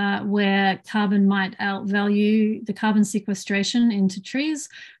where carbon might outvalue, the carbon sequestration into trees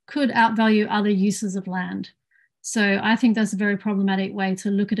could outvalue other uses of land. So I think that's a very problematic way to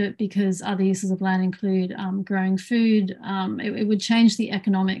look at it, because other uses of land include growing food. It would change the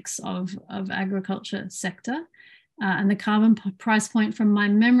economics of agriculture sector. And the carbon price point from my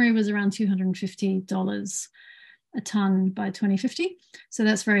memory was around $250 a tonne by 2050. So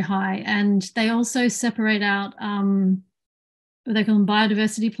that's very high. And they also separate out they call them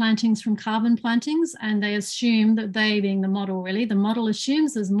biodiversity plantings from carbon plantings, and they assume that they, being the model really, the model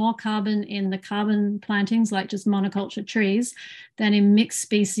assumes there's more carbon in the carbon plantings, like just monoculture trees, than in mixed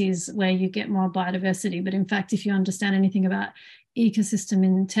species where you get more biodiversity. But in fact, if you understand anything about ecosystem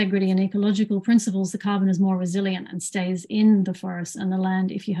integrity and ecological principles, the carbon is more resilient and stays in the forest and the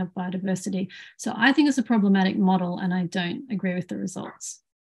land if you have biodiversity. So I think it's a problematic model, and I don't agree with the results.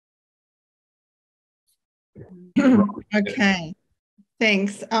 Okay,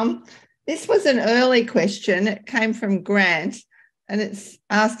 thanks. This was an early question. It came from Grant, and it's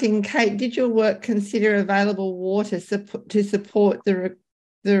asking, Kate, did your work consider available water to support the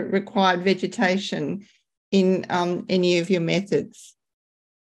required vegetation in any of your methods?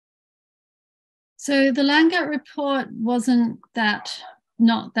 So the land gap report wasn't that.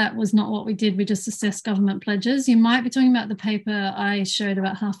 That was not what we did. We just assessed government pledges. You might be talking about the paper I showed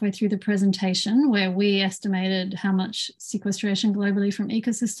about halfway through the presentation, where we estimated how much sequestration globally from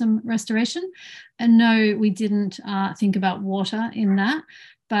ecosystem restoration. And no, we didn't think about water in that.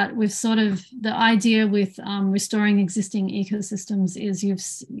 But we've sort of, the idea with restoring existing ecosystems is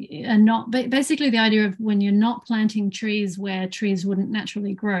basically the idea of when you're not planting trees where trees wouldn't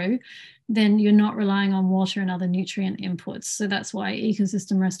naturally grow, then you're not relying on water and other nutrient inputs. So that's why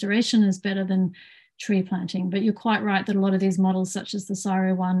ecosystem restoration is better than tree planting. But you're quite right that a lot of these models, such as the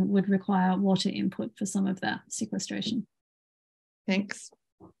CSIRO one, would require water input for some of that sequestration. Thanks.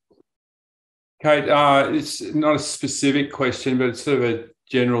 Kate, it's not a specific question, but it's sort of a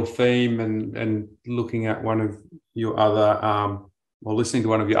general theme, and looking at one of your other, or listening to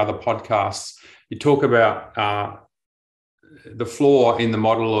one of your other podcasts, you talk about the flaw in the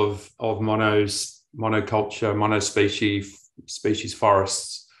model of monoculture, monospecies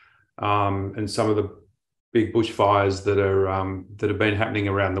forests, and some of the big bushfires that have been happening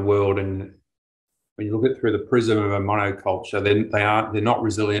around the world. And when you look at it through the prism of a monoculture, they're not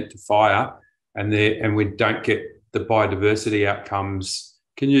resilient to fire, and we don't get the biodiversity outcomes.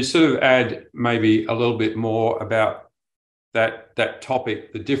 Can you sort of add maybe a little bit more about that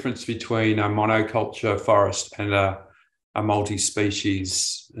topic, the difference between a monoculture forest and a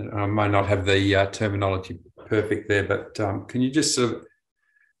multi-species? I may not have the terminology perfect there, but can you just sort of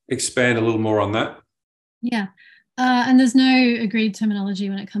expand a little more on that? Yeah, and there's no agreed terminology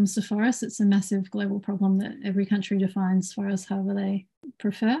when it comes to forests. It's a massive global problem that every country defines forests however they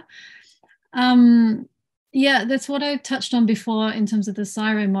prefer. Yeah, that's what I touched on before in terms of the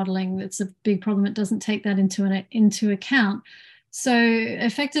CSIRO modelling. That's a big problem. It doesn't take that into account. So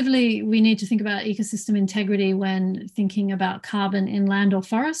effectively, we need to think about ecosystem integrity when thinking about carbon in land or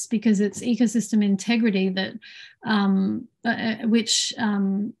forest, because it's ecosystem integrity that which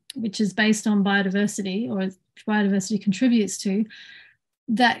is based on biodiversity, or biodiversity contributes to,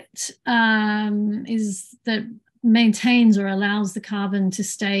 that maintains or allows the carbon to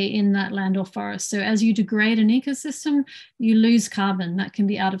stay in that land or forest. So as you degrade an ecosystem, you lose carbon. That can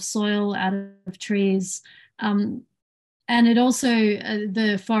be out of soil, out of trees. And it also,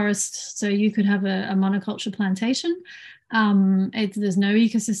 the forest, so you could have a monoculture plantation. There's no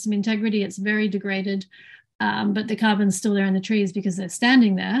ecosystem integrity. It's very degraded, but the carbon's still there in the trees because they're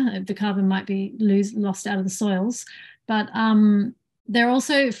standing there. The carbon might be lost out of the soils, but they're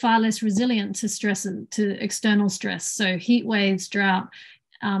also far less resilient to stress, to external stress. So heat waves, drought,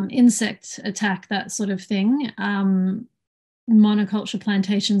 insect attack, that sort of thing. Monoculture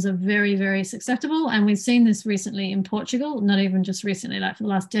plantations are very, very susceptible. And we've seen this recently in Portugal, not even just recently, like for the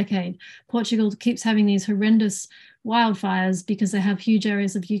last decade. Portugal keeps having these horrendous wildfires because they have huge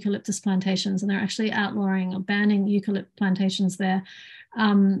areas of eucalyptus plantations, and they're actually outlawing or banning eucalypt plantations there.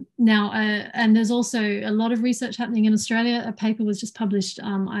 Now, and there's also a lot of research happening in Australia. A paper was just published,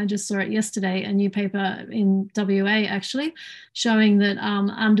 I just saw it yesterday, a new paper in WA actually, showing that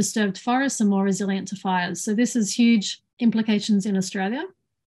undisturbed forests are more resilient to fires. So this is huge implications in Australia.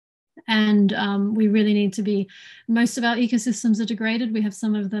 And we really need to be, most of our ecosystems are degraded. We have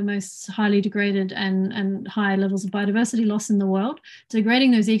some of the most highly degraded and high levels of biodiversity loss in the world.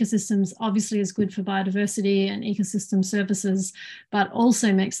 Degrading those ecosystems obviously is good for biodiversity and ecosystem services, but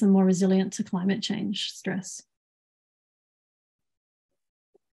also makes them more resilient to climate change stress.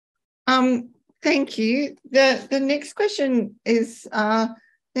 Thank you. The next question is,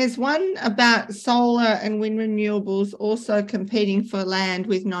 there's one about solar and wind renewables also competing for land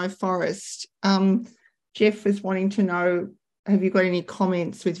with no forest. Jeff was wanting to know, have you got any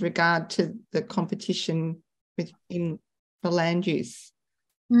comments with regard to the competition for land use?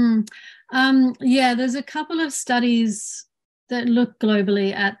 Yeah, there's a couple of studies that look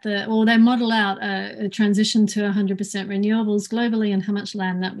globally at they model out a transition to 100% renewables globally and how much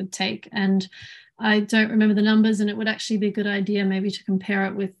land that would take. And I don't remember the numbers, and it would actually be a good idea maybe to compare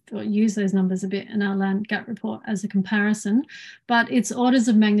it with, or use those numbers a bit in our land gap report as a comparison, but it's orders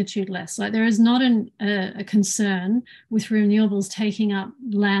of magnitude less. Like there is not a concern with renewables taking up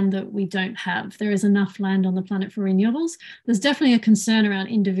land that we don't have. There is enough land on the planet for renewables. There's definitely a concern around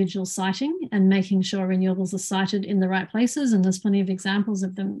individual siting and making sure renewables are sited in the right places, and there's plenty of examples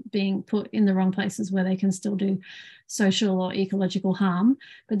of them being put in the wrong places where they can still do social or ecological harm,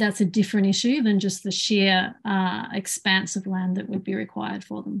 but that's a different issue than just the sheer expanse of land that would be required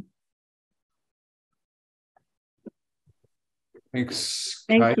for them. Thanks,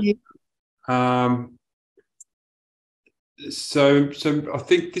 Thank Kate. So I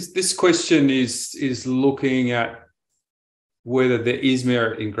think this question is looking at whether there is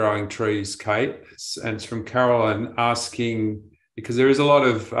merit in growing trees, Kate, and it's from Caroline asking, because there is a lot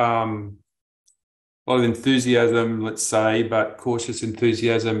of enthusiasm, let's say, but cautious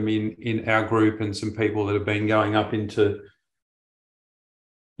enthusiasm in our group, and some people that have been going up into,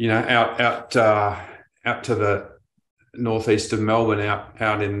 out to the northeast of Melbourne,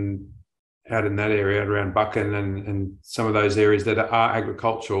 out in that area around Buchan and some of those areas that are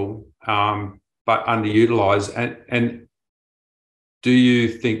agricultural, but underutilised. And do you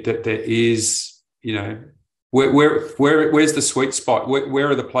think that there is, where's the sweet spot? Where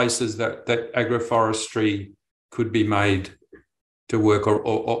are the places that agroforestry could be made to work,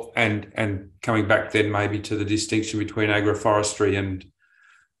 and coming back then maybe to the distinction between agroforestry and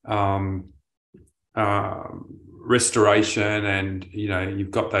restoration, and you've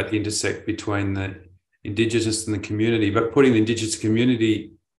got that intersect between the Indigenous and the community, but putting the Indigenous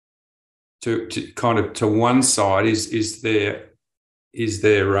community to kind of to one side, is there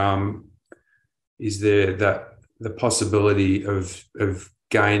that the possibility of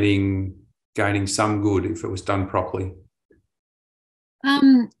gaining some good if it was done properly?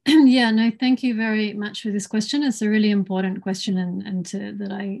 Yeah, no, thank you very much for this question. It's a really important question, and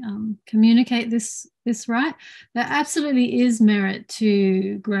that I communicate this right. There absolutely is merit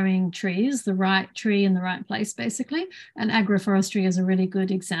to growing trees, the right tree in the right place, basically. And agroforestry is a really good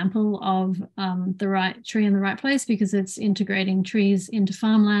example of the right tree in the right place, because it's integrating trees into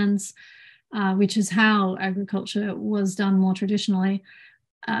farmlands, which is how agriculture was done more traditionally.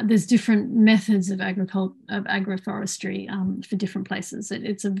 There's different methods of agroforestry for different places.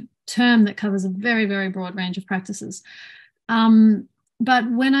 It's a term that covers a very, very broad range of practices.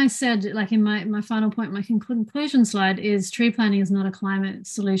 But when I said, like in my final point, my conclusion slide is tree planting is not a climate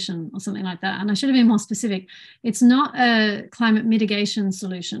solution or something like that. And I should have been more specific. It's not a climate mitigation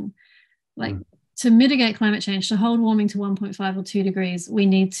solution. Like to mitigate climate change, to hold warming to 1.5 or 2 degrees, we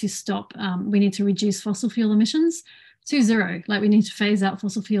need to stop, we need to reduce fossil fuel emissions to zero. Like we need to phase out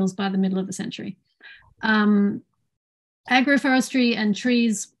fossil fuels by the middle of the century. Agroforestry and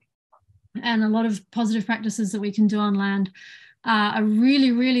trees and a lot of positive practices that we can do on land are a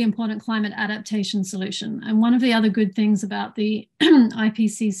really, really important climate adaptation solution. And one of the other good things about the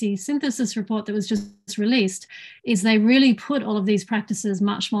IPCC synthesis report that was just released is they really put all of these practices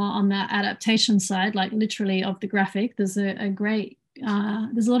much more on the adaptation side, like literally of the graphic. There's a great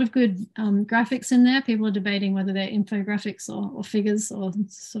there's a lot of good graphics in there. People are debating whether they're infographics or figures or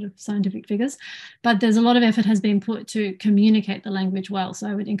sort of scientific figures, but there's a lot of effort has been put to communicate the language well. So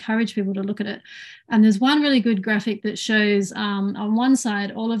I would encourage people to look at it. And there's one really good graphic that shows on one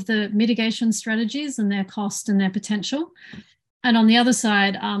side all of the mitigation strategies and their cost and their potential. And on the other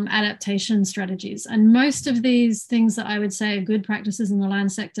side, adaptation strategies. And most of these things that I would say are good practices in the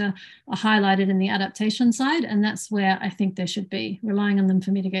land sector are highlighted in the adaptation side. And that's where I think they should be. Relying on them for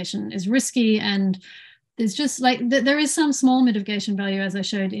mitigation is risky. And there's just like, there is some small mitigation value, as I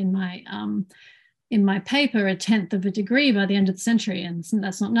showed in my paper, 1/10 of a degree by the end of the century. And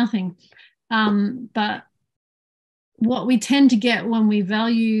that's not nothing. But what we tend to get when we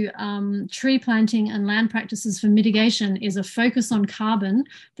value tree planting and land practices for mitigation is a focus on carbon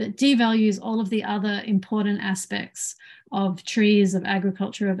that devalues all of the other important aspects of trees, of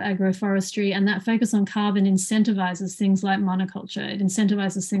agriculture, of agroforestry. And that focus on carbon incentivizes things like monoculture. It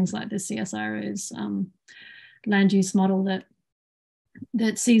incentivizes things like the CSIRO's land use model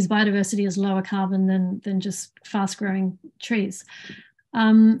that sees biodiversity as lower carbon than just fast growing trees.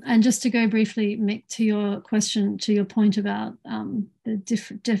 And just to go briefly, Mick, to your question, to your point about the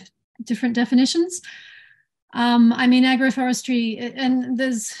different definitions, I mean, agroforestry, and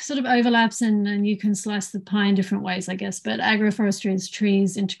there's sort of overlaps, and you can slice the pie in different ways, I guess, but agroforestry is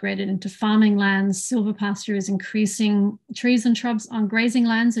trees integrated into farming lands. Silvopasture is increasing trees and shrubs on grazing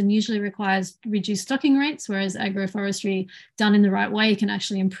lands and usually requires reduced stocking rates, whereas agroforestry done in the right way can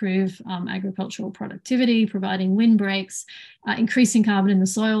actually improve agricultural productivity, providing windbreaks, increasing carbon in the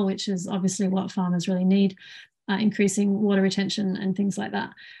soil, which is obviously what farmers really need, increasing water retention and things like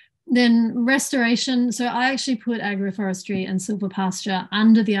that. Then restoration. So I actually put agroforestry and silvopasture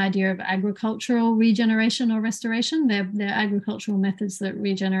under the idea of agricultural regeneration or restoration. They're agricultural methods that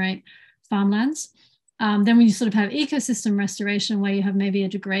regenerate farmlands. Then we sort of have ecosystem restoration, where you have maybe a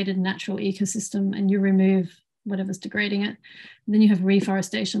degraded natural ecosystem and you remove whatever's degrading it. And then you have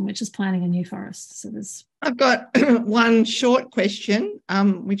reforestation, which is planting a new forest. So there's. I've got one short question,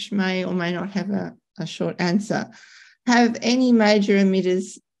 which may or may not have a short answer. Have any major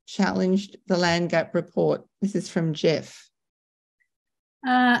emitters challenged the land gap report? This is from Jeff.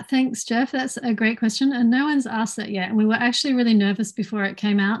 Thanks, Jeff. That's a great question, and no one's asked that yet. And we were actually really nervous before it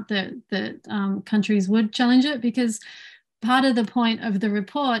came out that countries would challenge it, because part of the point of the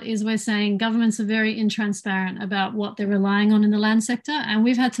report is we're saying governments are very intransparent about what they're relying on in the land sector, and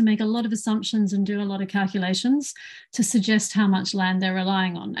we've had to make a lot of assumptions and do a lot of calculations to suggest how much land they're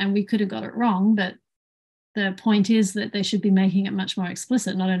relying on. And we could have got it wrong, but the point is that they should be making it much more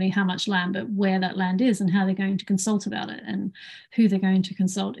explicit, not only how much land, but where that land is and how they're going to consult about it and who they're going to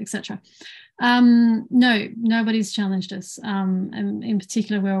consult, etc. No, nobody's challenged us. And in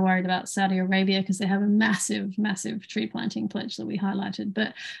particular, we were worried about Saudi Arabia because they have a massive, massive tree planting pledge that we highlighted.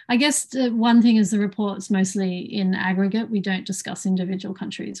 But I guess one thing is the report's mostly in aggregate. We don't discuss individual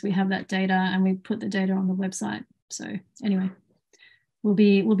countries. We have that data and we put the data on the website. So anyway. We'll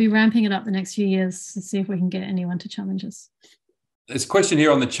be ramping it up the next few years to see if we can get anyone to challenge us. There's a question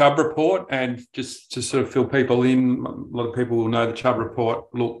here on the Chubb report, and just to sort of fill people in, a lot of people will know the Chubb report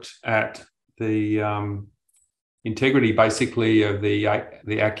looked at the integrity, basically, of the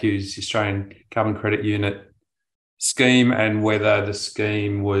ACCU's Australian Carbon Credit Unit scheme, and whether the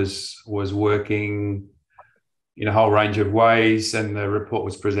scheme was working in a whole range of ways. And the report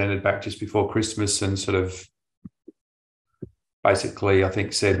was presented back just before Christmas, and sort of basically, I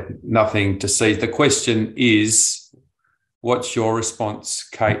think, said nothing to see. The question is, what's your response,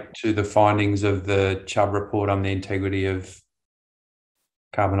 Kate, to the findings of the Chubb report on the integrity of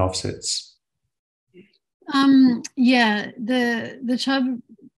carbon offsets? Yeah, the Chubb,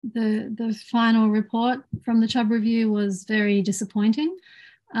 the final report from the Chubb review was very disappointing.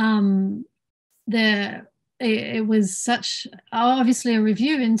 It was such, obviously a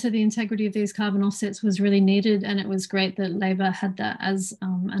review into the integrity of these carbon offsets was really needed, and it was great that Labor had that as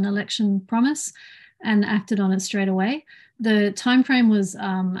an election promise and acted on it straight away. The timeframe was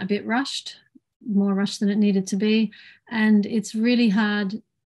a bit rushed, more rushed than it needed to be, and it's really hard.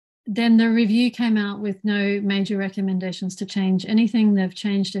 Then the review came out with no major recommendations to change anything. They've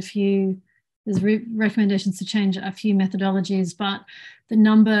changed a few. There's recommendations to change a few methodologies, but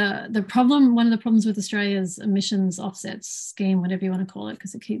one of the problems with Australia's emissions offsets scheme, whatever you want to call it,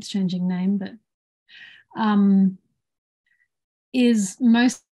 because it keeps changing name, but is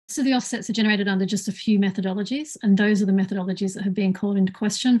most of the offsets are generated under just a few methodologies, and those are the methodologies that have been called into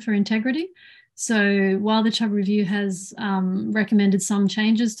question for integrity. So while the Chubb review has recommended some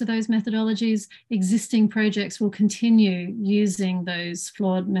changes to those methodologies, existing projects will continue using those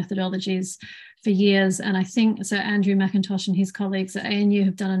flawed methodologies for years. And I think, so Andrew McIntosh and his colleagues at ANU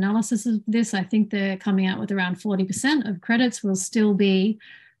have done analysis of this. I think they're coming out with around 40% of credits will still be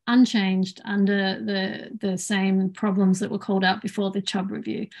unchanged under the same problems that were called out before the Chubb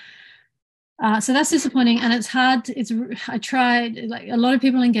review. So that's disappointing, and it's hard. I tried, like a lot of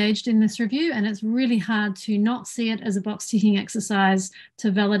people engaged in this review, and it's really hard to not see it as a box ticking exercise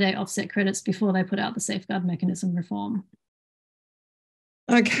to validate offset credits before they put out the safeguard mechanism reform.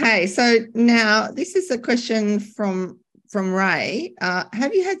 Okay, so now this is a question from Ray.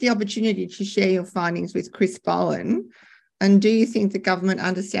 Have you had the opportunity to share your findings with Chris Bowen, and do you think the government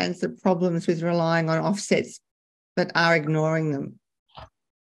understands the problems with relying on offsets but are ignoring them?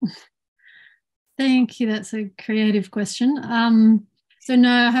 Thank you. That's a creative question. So no,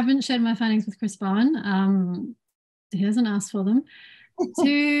 I haven't shared my findings with Chris Bowen. He hasn't asked for them.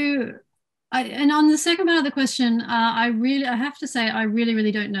 And on the second part of the question, I have to say, I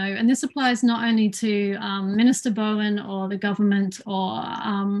really don't know. And this applies not only to Minister Bowen or the government, or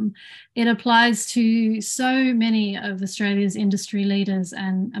it applies to so many of Australia's industry leaders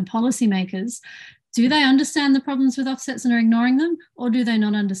and policymakers. do they understand the problems with offsets and are ignoring them, or do they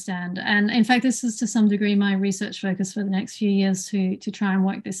not understand? And in fact, this is to some degree my research focus for the next few years to try and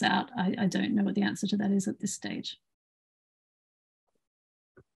work this out. I don't know what the answer to that is at this stage.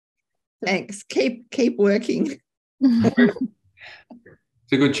 Thanks. Keep working.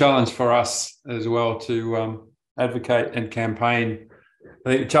 It's a good challenge for us as well to advocate and campaign. I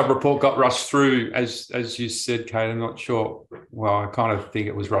think the Chubb report got rushed through, as you said, Kate. I'm not sure. Well, I kind of think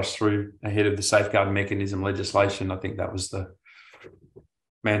it was rushed through ahead of the safeguard mechanism legislation. I think that was the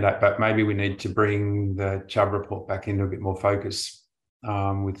mandate, but maybe we need to bring the Chubb report back into a bit more focus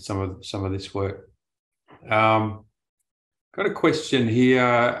with some of this work. Got a question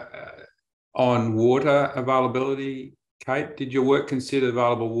here on water availability. Kate, did your work consider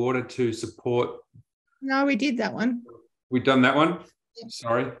available water to support? No, we did that one. We've done that one.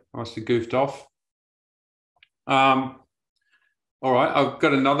 Sorry, I must have goofed off. All right, I've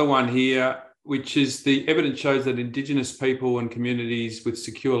got another one here, which is the evidence shows that Indigenous people and communities with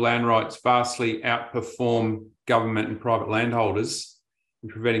secure land rights vastly outperform government and private landholders in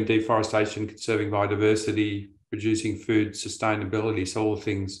preventing deforestation, conserving biodiversity, producing food sustainability. So all the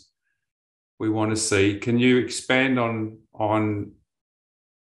things we want to see. Can you expand on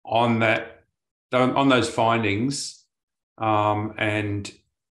that, on those findings? And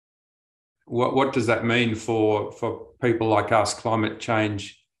what does that mean for people like us, climate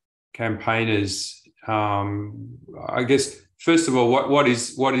change campaigners? I guess first of all, what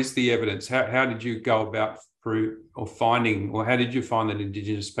is the evidence? How did you go about finding, or how did you find that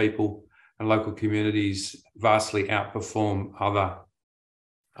Indigenous people and local communities vastly outperform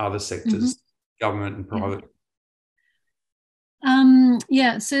other sectors, government and private?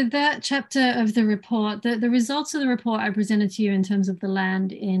 Yeah, so that chapter of the report, the results of the report I presented to you in terms of the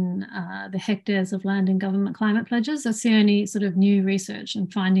land in the hectares of land in government climate pledges, that's the only sort of new research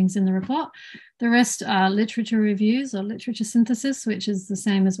and findings in the report. The rest are literature reviews or literature synthesis, which is the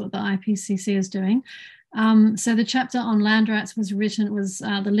same as what the IPCC is doing. So the chapter on land rights was written,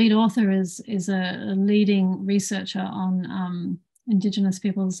 the lead author is a leading researcher on Indigenous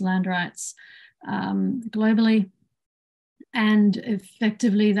people's land rights globally. And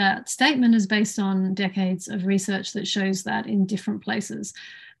effectively, that statement is based on decades of research that shows that in different places.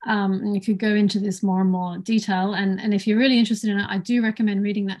 And you could go into this more and more detail. And if you're really interested in it, I do recommend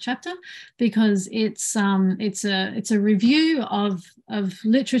reading that chapter, because it's a review of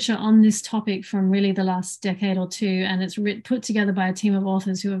literature on this topic from really the last decade or two. And it's put together by a team of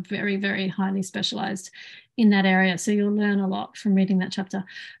authors who are very, very highly specialized in that area. So you'll learn a lot from reading that chapter.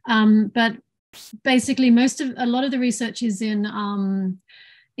 But basically, a lot of the research is in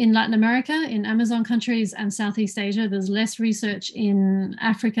Latin America, in Amazon countries and Southeast Asia. There's less research in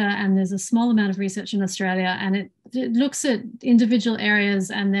Africa, and there's a small amount of research in Australia. And it looks at individual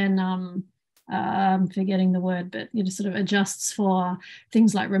areas, and then I'm forgetting the word, but it sort of adjusts for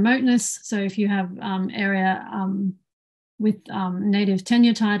things like remoteness. So if you have area with native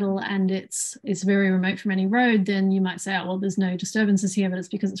tenure title and it's very remote from any road, then you might say, oh, well, there's no disturbances here, but it's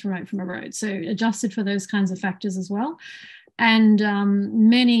because it's remote from a road. So adjusted for those kinds of factors as well. And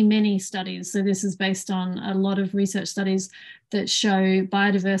many, many studies. So this is based on a lot of research studies that show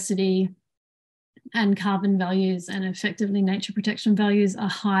biodiversity and carbon values and effectively nature protection values are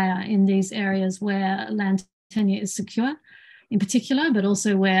higher in these areas where land tenure is secure, in particular, but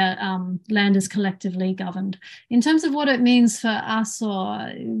also where land is collectively governed. In terms of what it means for us, or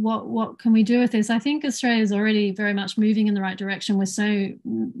what can we do with this, I think Australia is already very much moving in the right direction.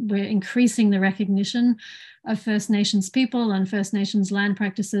 We're increasing the recognition of First Nations people and First Nations land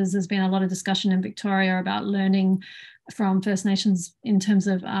practices. There's been a lot of discussion in Victoria about learning from First Nations in terms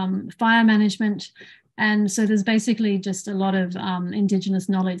of fire management. And so there's basically just a lot of Indigenous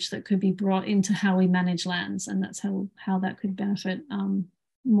knowledge that could be brought into how we manage lands, and that's how that could benefit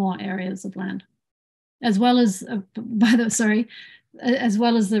more areas of land, as well as as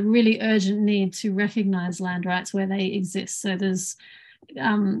well as the really urgent need to recognise land rights where they exist. So there's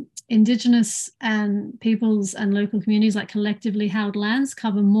Indigenous and peoples and local communities, like collectively held lands,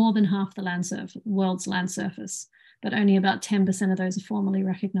 cover more than half the world's land surface, but only about 10% of those are formally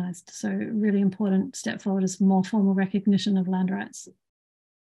recognised. So a really important step forward is more formal recognition of land rights.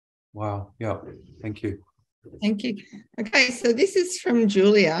 Wow, yeah, thank you. Thank you. Okay, so this is from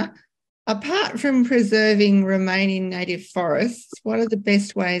Julia. Apart from preserving remaining native forests, what are the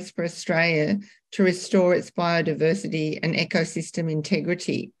best ways for Australia to restore its biodiversity and ecosystem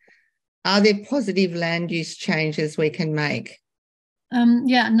integrity? Are there positive land use changes we can make?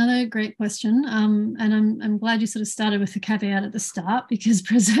 Yeah, another great question. And I'm glad you sort of started with the caveat at the start, because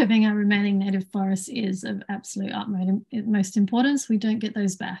preserving our remaining native forests is of absolute utmost importance. We don't get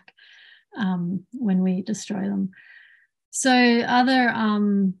those back. when we destroy them. So other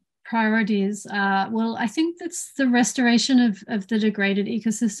priorities are, well, I think that's the restoration of the degraded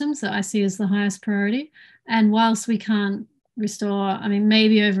ecosystems that I see as the highest priority. And whilst we can't restore, I mean,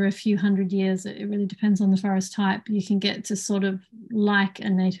 maybe over a few hundred years, it really depends on the forest type, you can get to sort of like a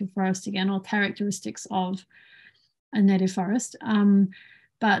native forest again, or characteristics of a native forest.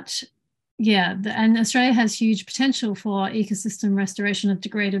 But yeah, and Australia has huge potential for ecosystem restoration of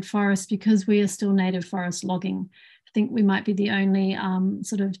degraded forests because we are still native forest logging. I think we might be the only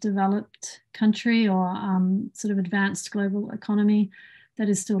sort of developed country or sort of advanced global economy that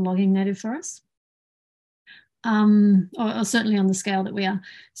is still logging native forests, or certainly on the scale that we are.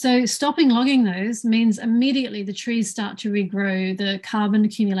 So stopping logging those means immediately the trees start to regrow, the carbon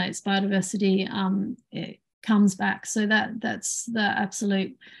accumulates, biodiversity it comes back. So that's the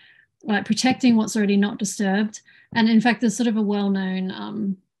absolute, like, protecting what's already not disturbed. And in fact, there's sort of a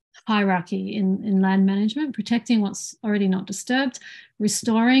well-known hierarchy in land management: protecting what's already not disturbed,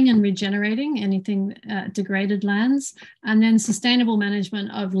 restoring and regenerating anything degraded lands, and then sustainable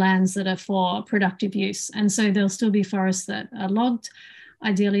management of lands that are for productive use. And so there'll still be forests that are logged.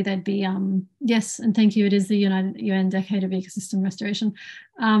 Ideally, they'd be, yes, and thank you, it is the UN Decade of Ecosystem Restoration.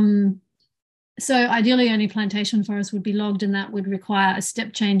 So ideally only plantation forests would be logged, and that would require a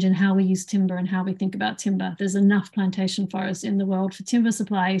step change in how we use timber and how we think about timber. There's enough plantation forests in the world for timber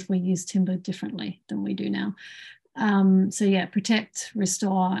supply if we use timber differently than we do now. So yeah, protect,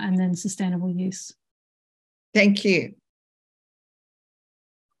 restore, and then sustainable use. Thank you.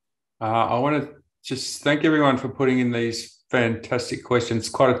 I want to just thank everyone for putting in these fantastic questions. It's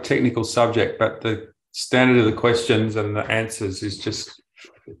quite a technical subject, but the standard of the questions and the answers is just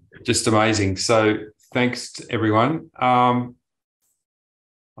amazing. So thanks to everyone. I'm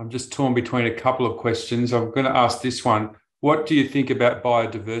just torn between a couple of questions. I'm going to ask this one. What do you think about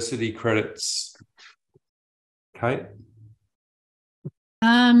biodiversity credits, Kate?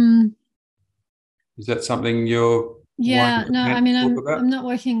 Is that something you're... Yeah, no, I mean, I'm not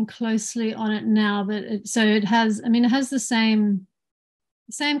working closely on it now, but it has the same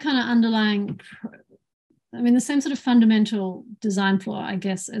kind of underlying, the same sort of fundamental design flaw, I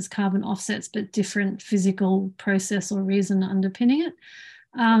guess, as carbon offsets, but different physical process or reason underpinning it.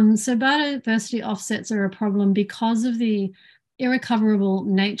 So biodiversity offsets are a problem because of the irrecoverable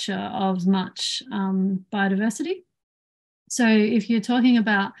nature of much biodiversity. So if you're talking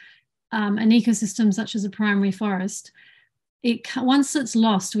about an ecosystem such as a primary forest, once it's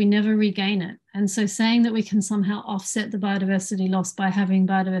lost, we never regain it. And so saying that we can somehow offset the biodiversity loss by having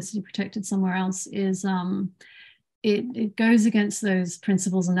biodiversity protected somewhere else is, it goes against those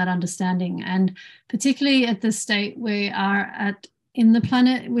principles and that understanding. And particularly at the state we are at in the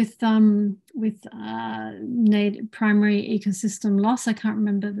planet with primary ecosystem loss. I can't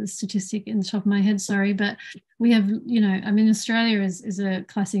remember the statistic in the top of my head, sorry, but we have, Australia is a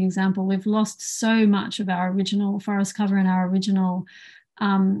classic example. We've lost so much of our original forest cover and our original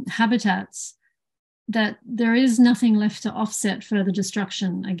habitats that there is nothing left to offset further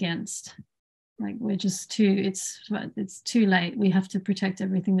destruction against. Like, we're just it's too late. We have to protect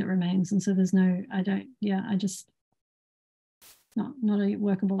everything that remains. And so there's no, not a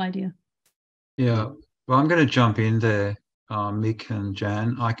workable idea. Yeah, well, I'm going to jump in there, Mick and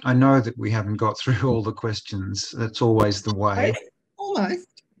Jan. I know that we haven't got through all the questions. That's always the way.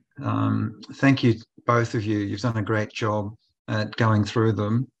 Almost. Thank you, both of you. You've done a great job at going through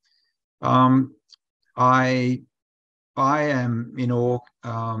them. I am in awe,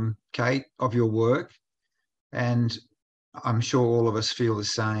 Kate, of your work, and I'm sure all of us feel the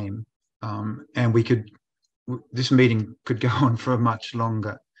same. And this meeting could go on for much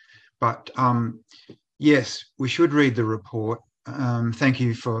longer. But yes, we should read the report. Thank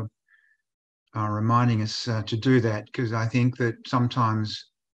you for reminding us to do that, because I think that sometimes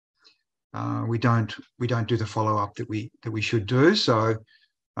we don't do the follow-up that we should do. So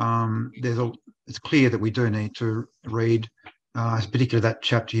it's clear that we do need to read, particularly that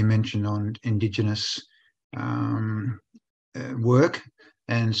chapter you mentioned on Indigenous work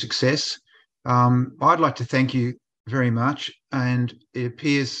and success. I'd like to thank you very much, and it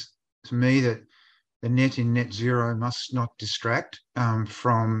appears to me that the net in net zero must not distract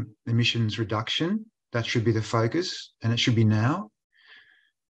from emissions reduction. That should be the focus, and it should be now.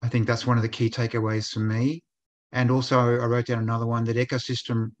 I think that's one of the key takeaways for me. And also, I wrote down another one, that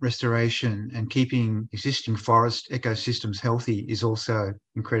ecosystem restoration and keeping existing forest ecosystems healthy is also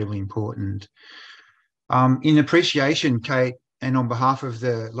incredibly important. In appreciation, Kate, and on behalf of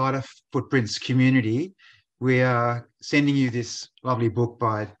the Lighter Footprints community, we are sending you this lovely book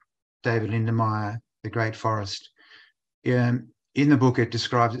by David Lindenmayer, The Great Forest. In the book, it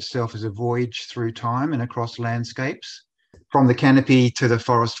describes itself as a voyage through time and across landscapes, from the canopy to the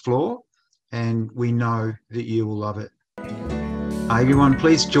forest floor, and we know that you will love it. Everyone,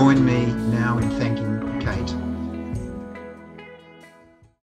 please join me now in thanking